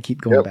deeper. They're going to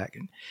keep going back.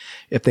 And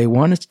if they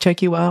want to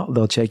check you out,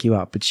 they'll check you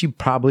out. But you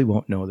probably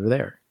won't know they're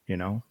there,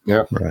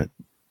 Yeah. Right.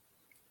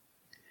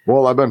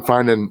 Well, I've been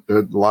finding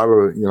a lot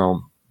of,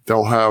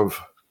 they'll have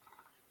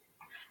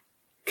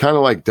kind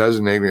of like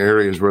designated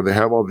areas where they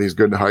have all these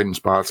good hiding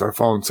spots. I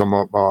found some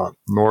up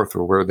north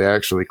where they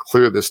actually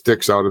clear the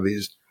sticks out of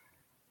these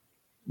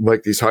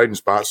hiding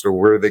spots to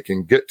where they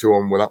can get to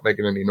them without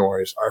making any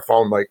noise. I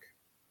found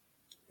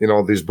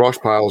these brush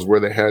piles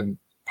where they had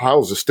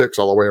piles of sticks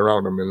all the way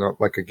around them and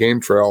like a game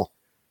trail,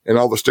 and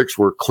all the sticks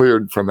were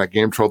cleared from that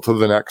game trail to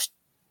the next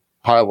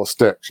pile of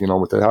sticks,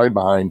 with the hide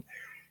behind,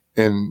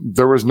 and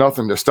there was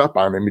nothing to step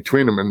on in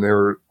between them. And they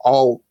were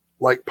all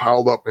like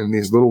piled up in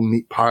these little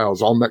neat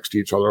piles all next to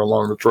each other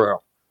along the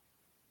trail.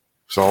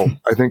 So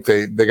I think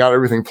they got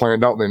everything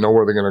planned out. They know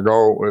where they're going to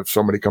go if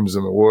somebody comes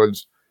in the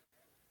woods.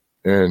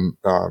 And,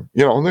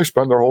 you know, and they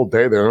spend their whole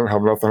day there. They don't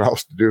have nothing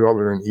else to do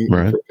other than eat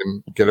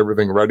and get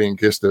everything ready in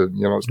case the,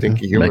 you know,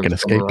 stinky humans make an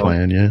escape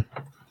plan. Yeah.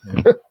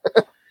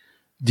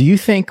 Do you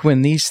think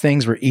when these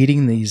things were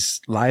eating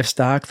these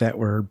livestock that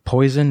were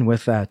poisoned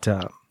with that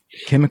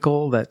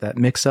chemical, that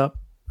mix up,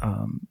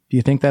 do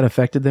you think that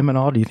affected them at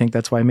all? Do you think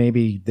that's why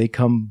maybe they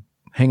come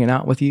hanging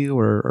out with you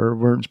or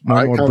were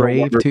more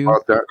brave too?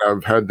 About that.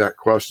 I've had that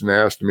question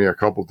asked to me a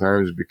couple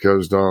times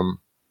because the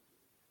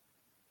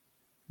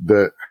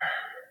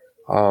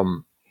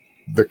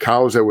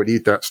cows that would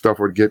eat that stuff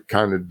would get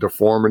kind of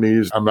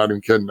deformities. I'm not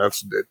even kidding.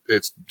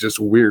 It's just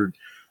weird.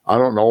 I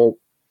don't know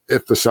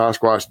if the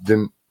Sasquatch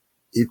didn't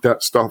eat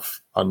that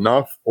stuff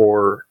enough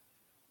or,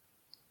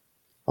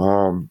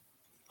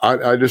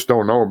 I just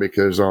don't know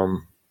because,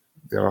 you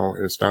know,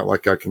 it's not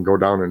like I can go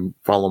down and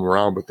follow them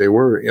around, but they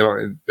were, you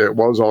know, it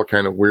was all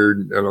kind of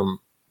weird. And,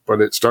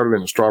 but it started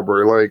in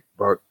Strawberry Lake,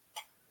 but,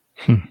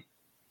 you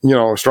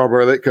know,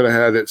 Strawberry Lake could have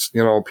had its,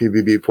 you know,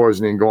 PBB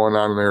poisoning going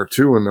on there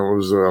too. And there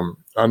was,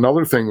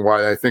 another thing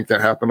why I think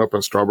that happened up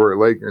in Strawberry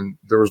Lake, and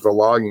there was the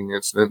logging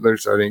incident there,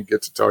 I didn't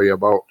get to tell you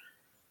about,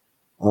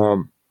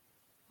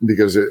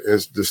 because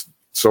it's just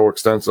so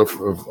extensive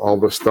of all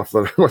the stuff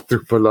that I went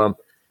through. But,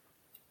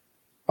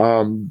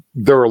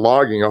 they were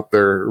logging up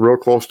there real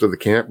close to the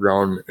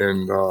campground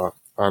and,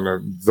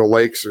 on the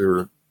lakes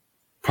or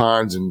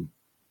ponds and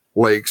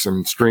lakes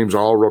and streams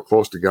all real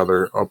close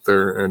together up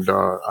there. And,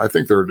 I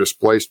think they were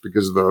displaced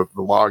because of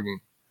the logging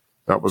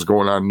that was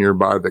going on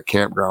nearby the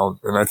campground.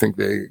 And I think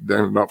they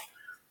ended up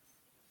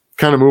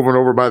kind of moving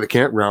over by the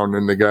campground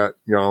and they got,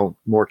 you know,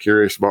 more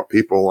curious about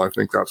people. I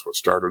think that's what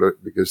started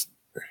it because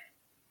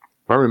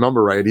if I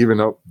remember right,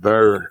 even up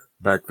there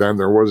back then,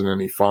 there wasn't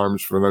any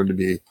farms for them to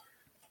be,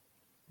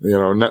 you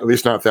know, at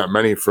least not that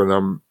many for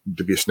them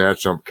to be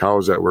snatching up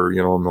cows that were,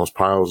 you know, in those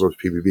piles, those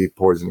PBB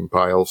poisoning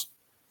piles.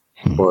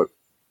 But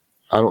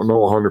I don't know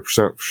 100%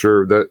 for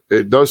sure. That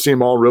it does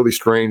seem all really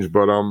strange,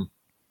 but,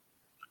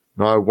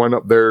 no, I went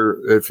up there.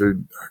 If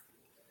you've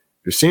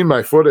seen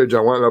my footage,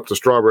 I went up to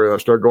Strawberry. I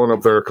started going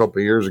up there a couple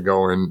of years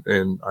ago,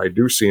 and I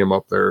do see them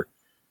up there,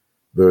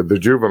 the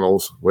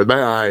juveniles with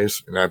my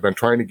eyes, and I've been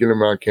trying to get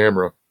them on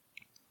camera.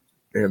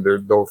 And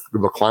they'll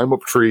climb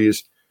up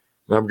trees,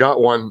 and I've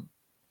got one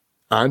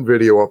on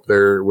video up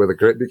there with a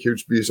great big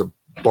huge piece of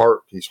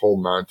bark he's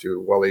holding on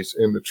to while he's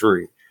in the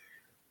tree.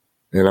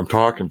 And I'm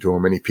talking to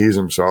him, and he pees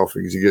himself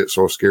because he gets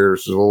so scared.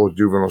 It's a little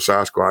juvenile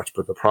Sasquatch,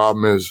 but the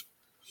problem is,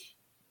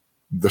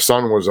 the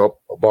sun was up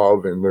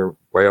above and they're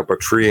way up a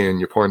tree and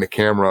you point the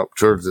camera up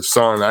towards the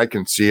sun. I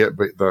can see it,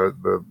 but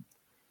the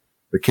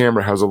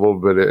camera has a little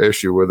bit of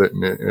issue with it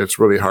and it's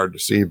really hard to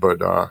see,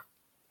 but,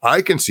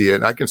 I can see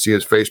it. I can see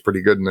his face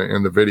pretty good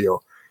in the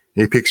video.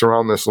 He peeks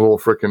around this little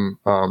freaking,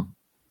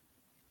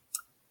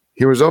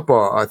 he was up,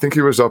 I think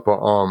he was up,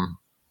 an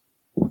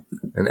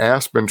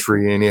aspen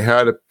tree and he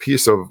had a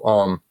piece of,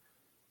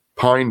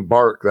 pine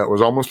bark that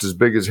was almost as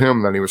big as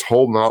him that he was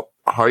holding up,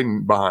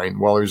 hiding behind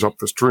while he was up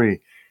this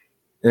tree.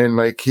 And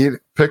like he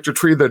picked a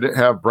tree that didn't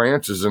have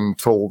branches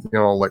until, you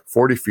know, like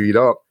 40 feet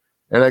up.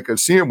 And I could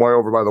see him way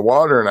over by the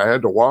water. And I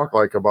had to walk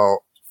like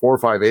about 4 or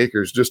 5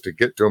 acres just to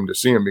get to him to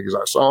see him because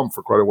I saw him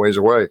for quite a ways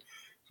away.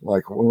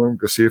 Like, well, I'm going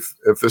to see if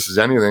this is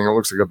anything. It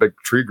looks like a big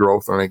tree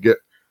growth. And I get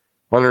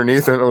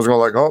underneath it. And I was going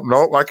like, oh,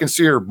 no, I can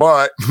see her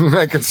butt.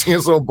 I can see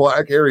his little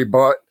black hairy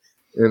butt.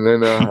 And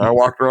then I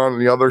walked around on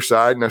the other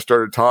side and I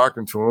started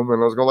talking to him.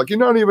 And I was going like, you're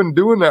not even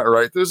doing that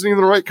right. This isn't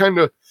even the right kind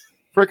of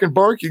freaking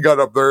bark you got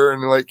up there.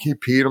 And like he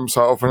peed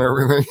himself and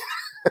everything.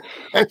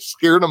 I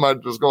scared him. I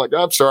just go like,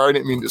 I'm sorry, I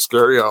didn't mean to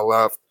scare you. I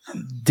left.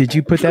 Did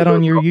you put that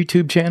on your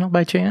YouTube channel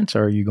by chance,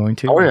 or are you going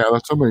to? Oh yeah,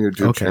 that's on my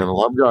YouTube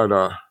channel. I've got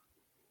I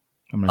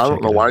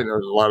don't know why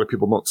there's a lot of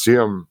people don't see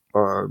them.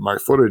 My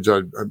footage,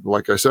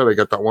 like I said, I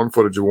got that one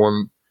footage of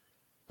one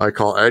I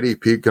call Eddie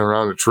peeking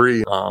around a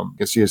tree. You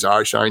can see his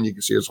eye shine, you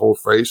can see his whole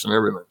face and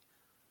everything.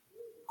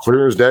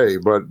 Clear as day,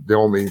 but the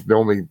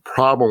only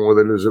problem with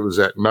it is it was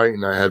at night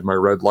and I had my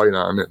red light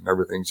on it and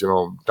everything's, you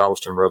know,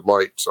 doused in red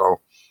light.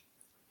 So.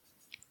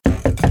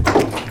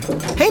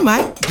 Hey,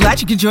 Mike.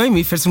 Glad you could join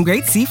me for some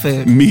great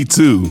seafood. Me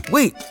too.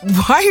 Wait,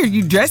 why are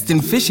you dressed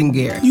in fishing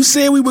gear? You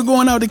said we were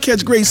going out to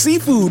catch great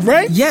seafood,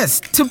 right?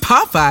 Yes, to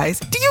Popeyes.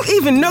 Do you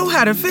even know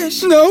how to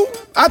fish? No,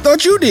 I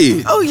thought you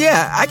did. Oh,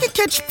 yeah, I can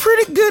catch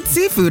pretty good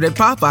seafood at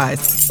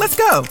Popeyes. Let's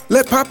go.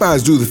 Let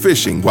Popeyes do the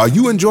fishing while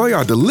you enjoy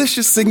our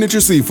delicious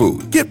signature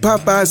seafood. Get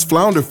Popeyes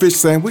flounder fish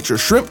sandwich or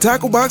shrimp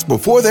tackle box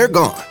before they're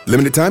gone.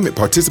 Limited time at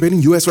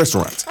participating U.S.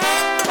 restaurants.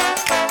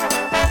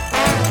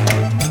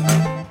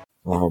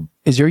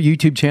 Is your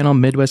YouTube channel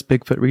Midwest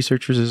Bigfoot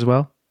Researchers as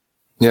well?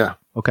 Yeah.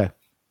 Okay.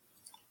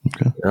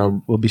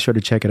 We'll be sure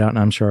to check it out, and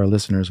I'm sure our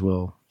listeners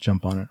will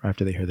jump on it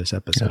after they hear this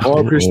episode. Well,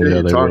 I appreciate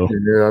you talking to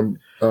me.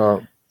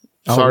 I'm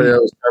sorry I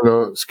was kind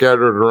of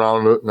scattered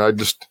around it, and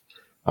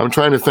I'm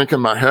trying to think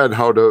in my head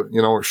how to,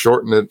 you know,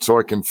 shorten it so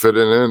I can fit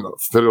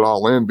it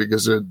all in,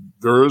 because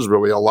there is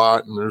really a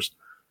lot, and there's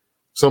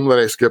some that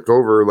I skipped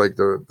over, like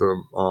the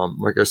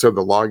like I said,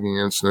 the logging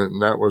incident,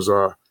 and that was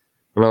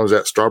when I was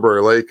at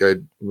Strawberry Lake, I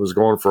was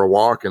going for a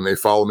walk and they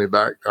followed me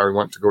back. I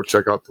went to go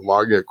check out the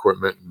logging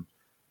equipment, and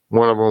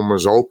one of them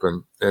was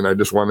open, and I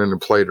just went in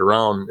and played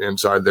around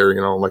inside there,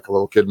 like a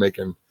little kid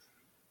making,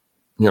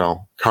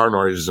 car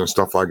noises and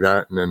stuff like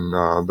that. And then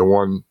the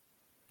one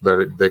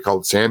that they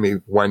called Sammy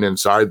went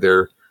inside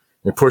there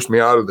and pushed me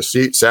out of the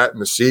seat, sat in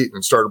the seat,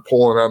 and started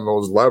pulling on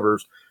those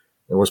levers,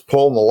 and was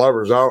pulling the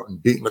levers out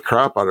and beating the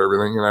crap out of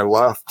everything. And I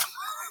left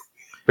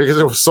because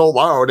it was so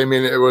loud. I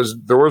mean,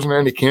 there wasn't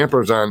any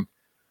campers on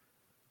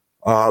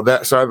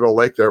that side of the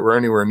lake that were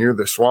anywhere near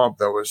the swamp.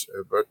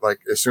 But like,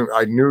 as soon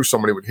I knew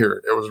somebody would hear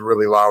it. It was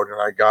really loud.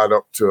 And I got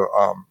up to,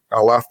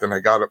 I left and I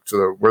got up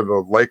to where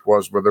the lake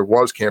was, where there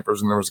was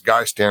campers, and there was a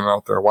guy standing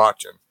out there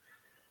watching.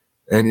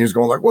 And he was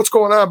going like, "What's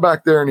going on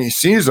back there?" And he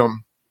sees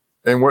them.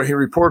 And what he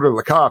reported to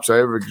the cops,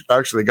 I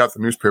actually got the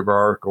newspaper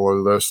article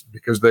of this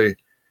because they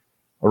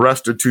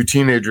arrested 2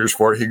 teenagers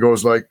for it. He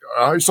goes like,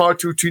 "I saw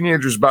 2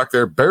 teenagers back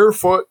there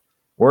barefoot,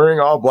 wearing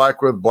all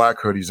black with black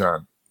hoodies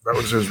on." That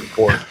was his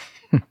report.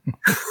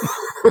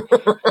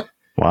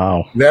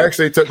 Wow. They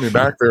actually took me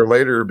back there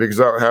later because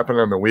that happened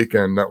on the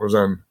weekend. That was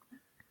on,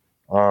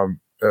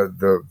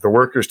 the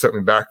workers took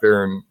me back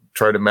there and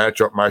tried to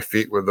match up my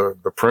feet with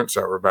the prints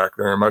that were back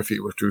there, and my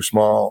feet were too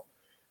small.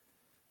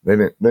 They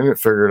didn't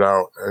figure it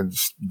out. And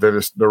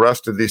the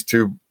rest of these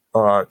 2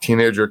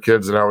 teenager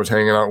kids that I was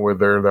hanging out with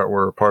there that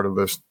were part of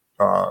this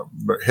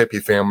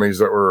hippie families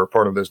that were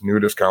part of this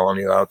nudist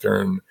colony out there.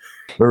 And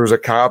there was a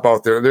cop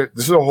out there.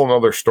 This is a whole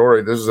nother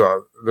story. There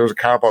was a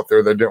cop out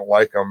there that didn't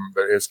like him,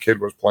 that his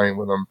kid was playing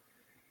with him.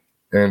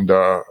 And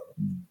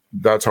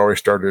that's how he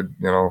started,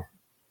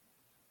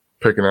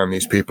 picking on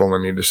these people.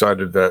 And he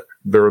decided that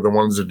they were the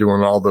ones that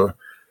doing all the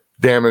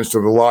damage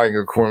to the logging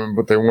equipment,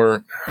 but they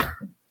weren't.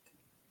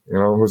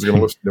 Who's going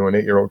to listen to an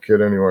 8-year-old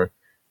kid anyway?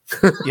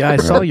 Yeah, I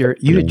saw you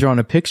had drawn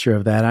a picture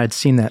of that. I'd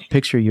seen that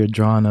picture you had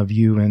drawn of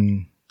you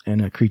and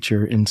a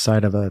creature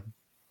inside of a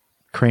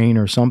crane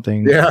or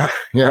something. Yeah.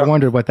 I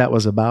wondered what that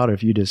was about,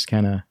 if you just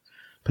kind of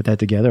put that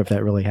together, if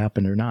that really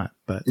happened or not.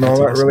 But no,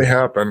 that really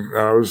happened.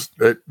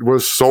 It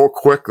was so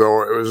quick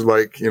though. It was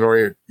like,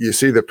 you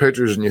see the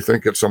pictures and you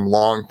think it's some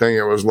long thing.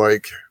 It was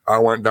like, I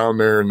went down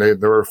there and they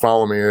were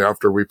following me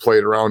after we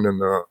played around in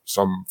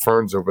some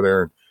ferns over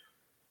there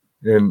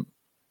and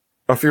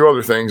a few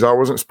other things. I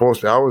wasn't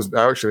supposed to. I was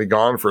actually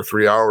gone for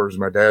 3 hours.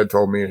 My dad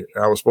told me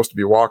I was supposed to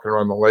be walking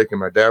around the lake,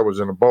 and my dad was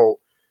in a boat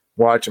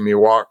watching me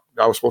walk.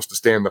 I was supposed to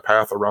stay in the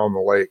path around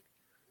the lake.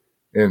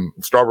 And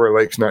Strawberry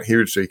Lake's not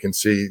huge, so you can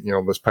see,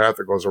 this path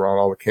that goes around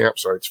all the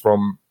campsites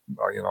from,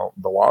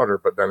 the water.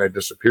 But then I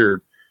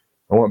disappeared.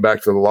 I went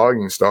back to the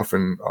logging stuff,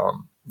 and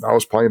I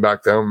was playing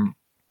back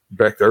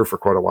there for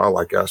quite a while,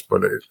 I guess.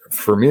 But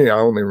for me, I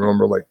only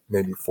remember like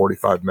maybe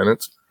 45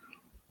 minutes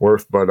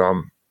worth. But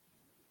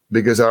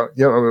because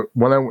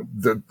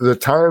the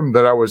time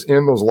that I was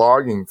in those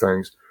logging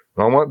things,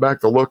 when I went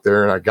back to look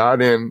there and I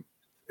got in,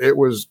 it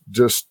was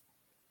just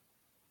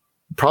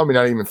probably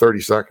not even 30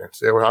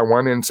 seconds. I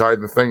went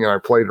inside the thing and I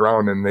played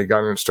around, and they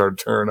got in and started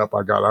tearing up.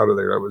 I got out of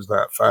there. It was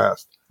that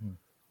fast.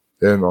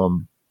 And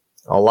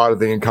a lot of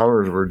the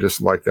encounters were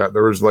just like that.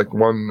 There was like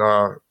one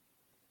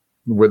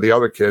with the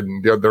other kid,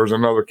 and there was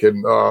another kid,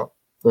 an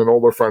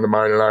older friend of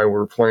mine and I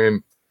were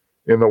playing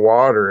in the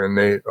water, and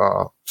they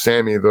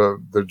Sammy,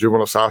 the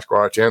juvenile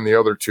Sasquatch, and the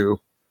other 2,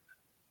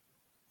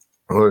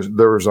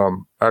 there was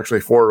actually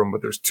 4 of them,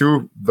 but there's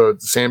 2 the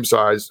same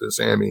size as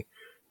Sammy.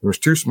 There was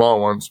 2 small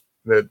ones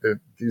that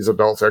these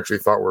adults actually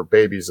thought were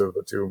babies of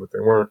the 2, but they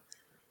weren't.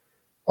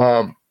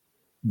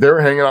 They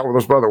were hanging out with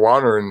us by the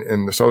water,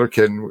 and this other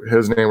kid,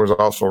 his name was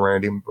also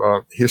Randy,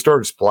 he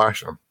started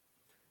splashing them.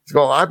 He's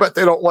going, "I bet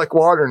they don't like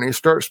water," and he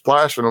started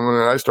splashing them, and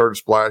then I started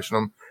splashing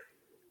them.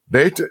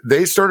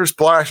 They started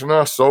splashing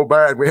us so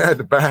bad we had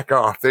to back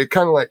off. They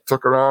kind of like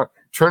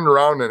turned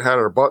around and had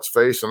our butts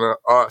facing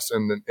us,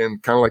 and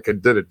kind of like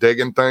did a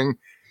digging thing,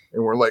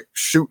 and we're like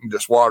shooting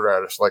just water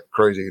at us like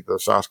crazy. The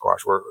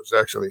Sasquatch were. It was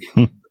actually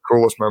the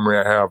coolest memory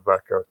I have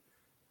back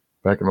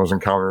in those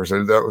encounters.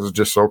 And that was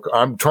just so.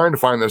 I'm trying to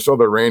find this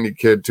other Randy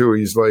kid too.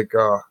 He's like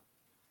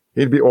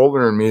he'd be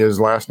older than me. His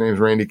last name's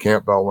Randy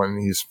Campbell,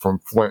 and he's from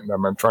Flint. And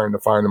I've been trying to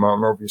find him. I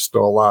don't know if he's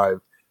still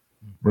alive.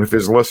 But if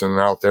he's listening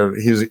out there,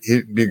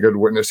 he'd be a good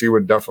witness. He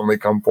would definitely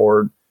come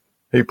forward.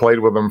 He played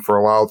with him for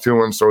a while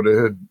too, and so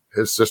did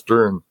his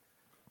sister. And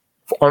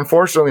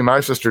unfortunately,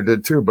 my sister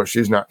did too, but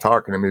she's not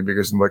talking to me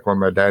because, like, when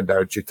my dad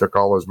died, she took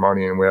all his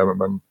money, and we haven't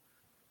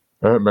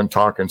been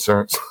talking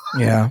since.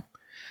 Yeah.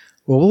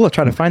 Well, we'll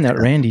try to find that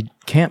Randy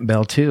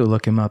Campbell too.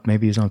 Look him up.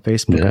 Maybe he's on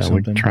Facebook or something.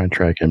 We can try and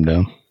track him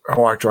down.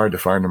 Oh, I tried to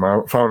find him. I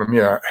haven't found him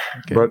yet.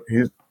 Okay. But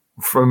he's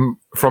from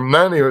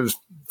then he was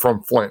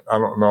from Flint. I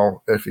don't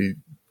know if he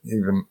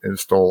even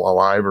is still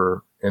alive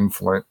or in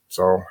Flint.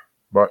 So,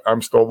 but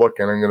I'm still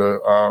looking.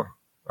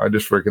 I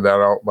just figured that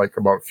out like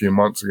about a few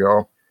months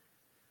ago.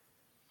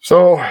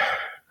 So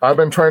I've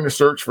been trying to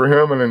search for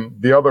him and then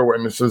the other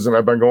witnesses, and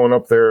I've been going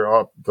up there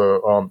up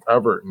the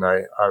Everett, and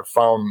I've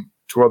found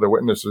 2 other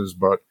witnesses,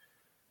 but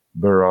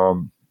they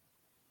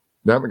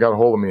haven't got a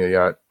hold of me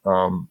yet.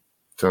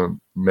 to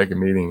make a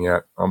meeting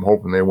yet. I'm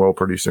hoping they will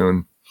pretty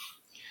soon.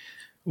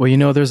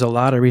 Well, there's a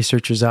lot of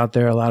researchers out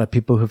there, a lot of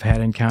people who've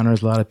had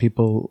encounters, a lot of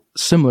people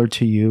similar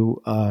to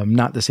you,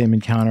 not the same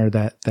encounter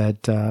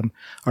that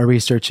are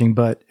researching.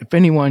 But if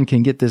anyone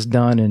can get this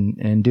done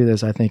and do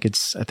this, I think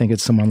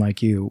it's someone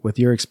like you with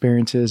your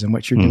experiences and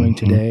what you're doing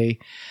today.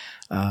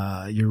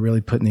 You're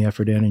really putting the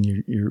effort in, and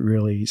you're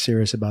really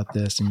serious about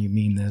this, and you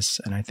mean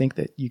this. And I think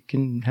that you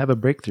can have a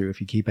breakthrough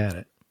if you keep at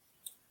it.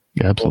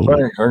 Yeah, absolutely.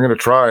 Well, I'm going to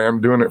try. I'm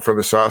doing it for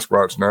the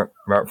Sasquatch,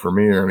 not for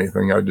me or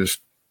anything. I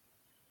just,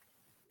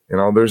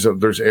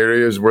 there's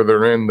areas where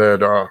they're in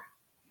that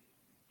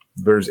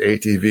there's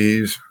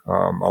ATVs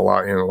a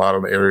lot in a lot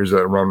of the areas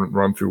that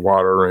run through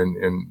water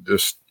and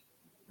just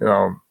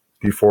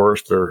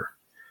deforest.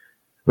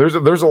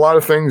 There's a lot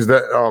of things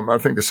that I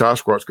think the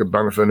Sasquatch could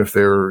benefit if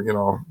they're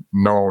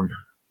known.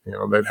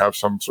 They'd have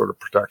some sort of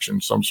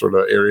protection, some sort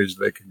of areas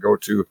they could go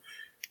to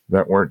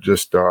that weren't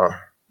just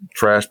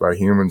trashed by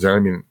humans. And I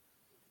mean,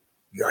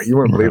 you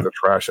wouldn't believe the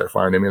trash I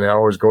find. I mean, I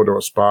always go to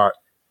a spot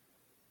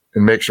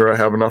and make sure I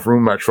have enough room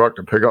in my truck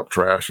to pick up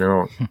trash,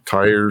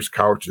 tires,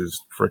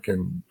 couches,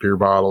 freaking beer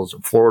bottles.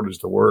 And Florida's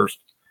the worst.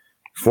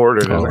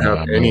 Florida doesn't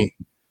have any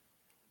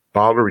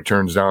bottle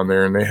returns down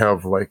there, and they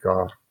have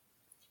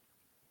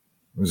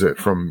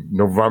from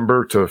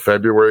November to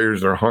February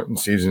is their hunting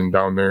season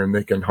down there, and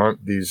they can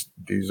hunt these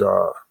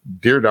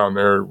deer down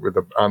there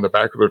on the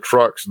back of their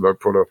trucks. They'll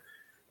put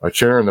a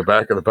chair in the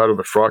back of the bed of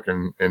the truck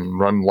and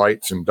run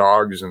lights and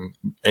dogs and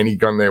any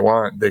gun they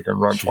want. They can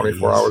run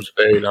 24 hours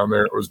a day down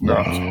there. It was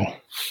nuts. Wow.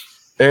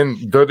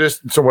 And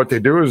so what they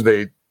do is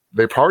they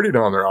party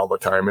down there all the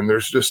time, and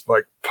there's just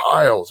like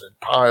piles and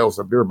piles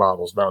of beer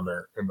bottles down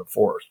there in the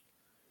forest.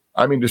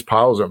 I mean, just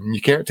piles of them.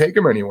 You can't take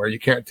them anywhere. You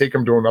can't take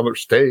them to another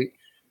state.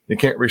 You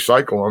can't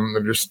recycle them.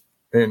 They're just,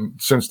 and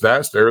since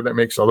that's there, that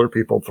makes other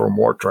people throw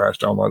more trash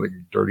down, like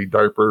dirty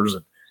diapers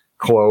and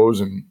clothes.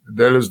 And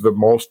that is the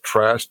most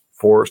trashed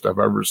forest I've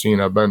ever seen.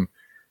 I've been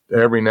to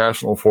every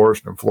national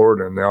forest in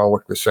Florida, and they all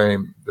look the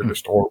same. They're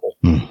just horrible.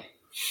 Well,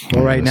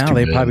 right now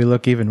they probably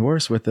look even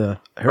worse with the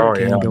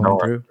hurricane going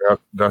through.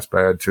 That's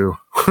bad too.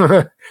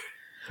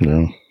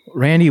 Yeah.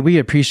 Randy, we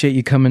appreciate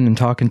you coming and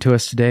talking to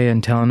us today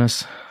and telling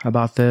us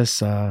about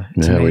this.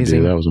 It's amazing. We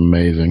do. That was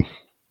amazing.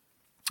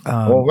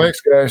 Well,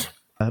 thanks, guys.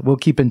 We'll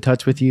keep in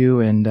touch with you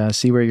and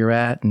see where you're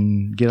at,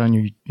 and get on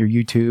your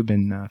YouTube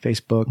and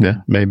Facebook. Yeah,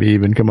 maybe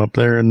even come up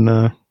there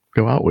and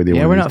go out with you.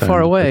 Yeah, we're not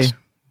far away.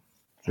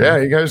 Yeah,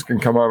 you guys can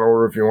come on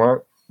over if you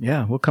want.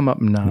 Yeah, we'll come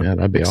up and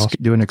that'd be awesome.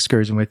 Do an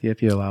excursion with you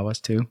if you allow us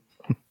to.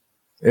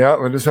 Yeah,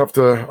 we'll just have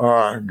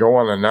to go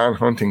on a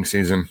non-hunting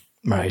season.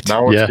 Right.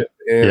 Now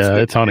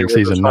it's hunting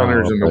season now.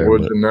 Hunters in the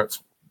woods, and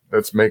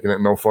that's making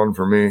it no fun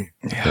for me.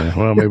 Yeah.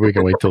 Well, maybe we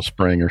can wait till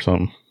spring or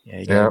something. Yeah,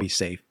 you gotta be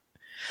safe.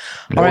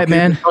 All right,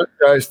 man.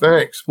 Guys,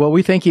 thanks. Well,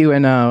 we thank you,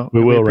 and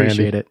we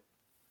appreciate it.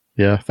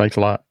 Yeah, thanks a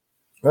lot.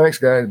 Thanks,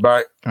 guys.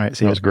 Bye. All right,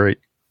 see you. That was great.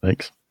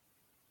 Thanks.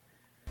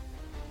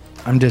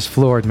 I'm just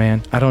floored,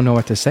 man. I don't know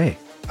what to say.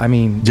 I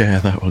mean, yeah,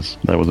 that was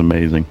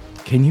amazing.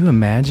 Can you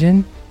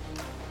imagine?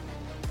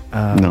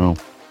 No.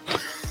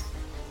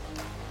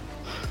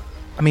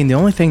 I mean, the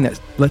only thing that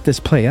let this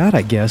play out,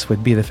 I guess,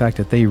 would be the fact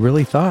that they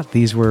really thought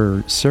these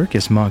were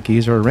circus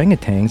monkeys or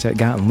orangutans that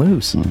gotten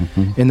loose.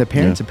 Mm-hmm. And the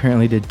parents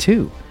apparently did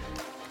too.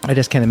 I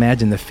just can't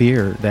imagine the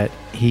fear that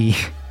he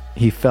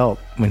felt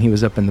when he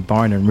was up in the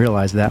barn and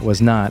realized that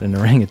was not an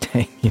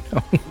orangutan, Yeah,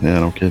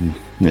 no kidding.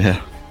 Yeah.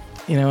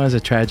 It was a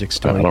tragic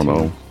story. I don't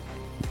know.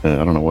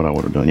 I don't know what I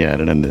would have done. Yeah,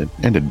 it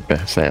ended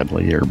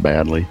sadly or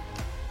badly.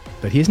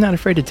 But he's not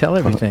afraid to tell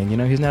everything.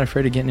 He's not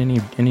afraid of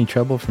getting any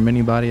trouble from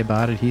anybody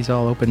about it. He's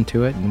all open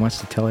to it and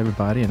wants to tell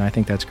everybody, and I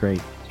think that's great.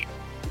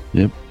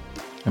 Yep.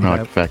 I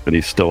like the fact that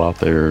he's still out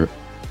there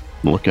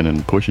looking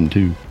and pushing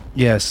too.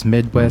 Yes,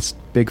 Midwest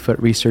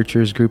Bigfoot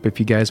Researchers Group. If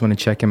you guys want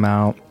to check him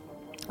out,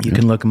 you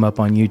can look him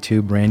up on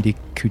YouTube, Randy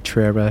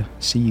Cutrara,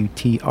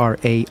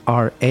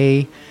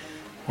 Cutrara.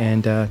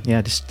 And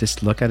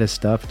just look at his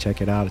stuff.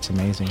 Check it out. It's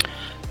amazing.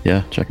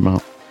 Yeah, check him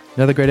out.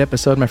 Another great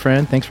episode, my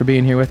friend. Thanks for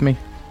being here with me.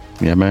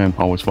 Yeah, man.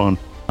 Always fun.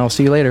 I'll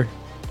see you later.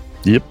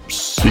 Yep.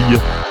 See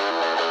ya.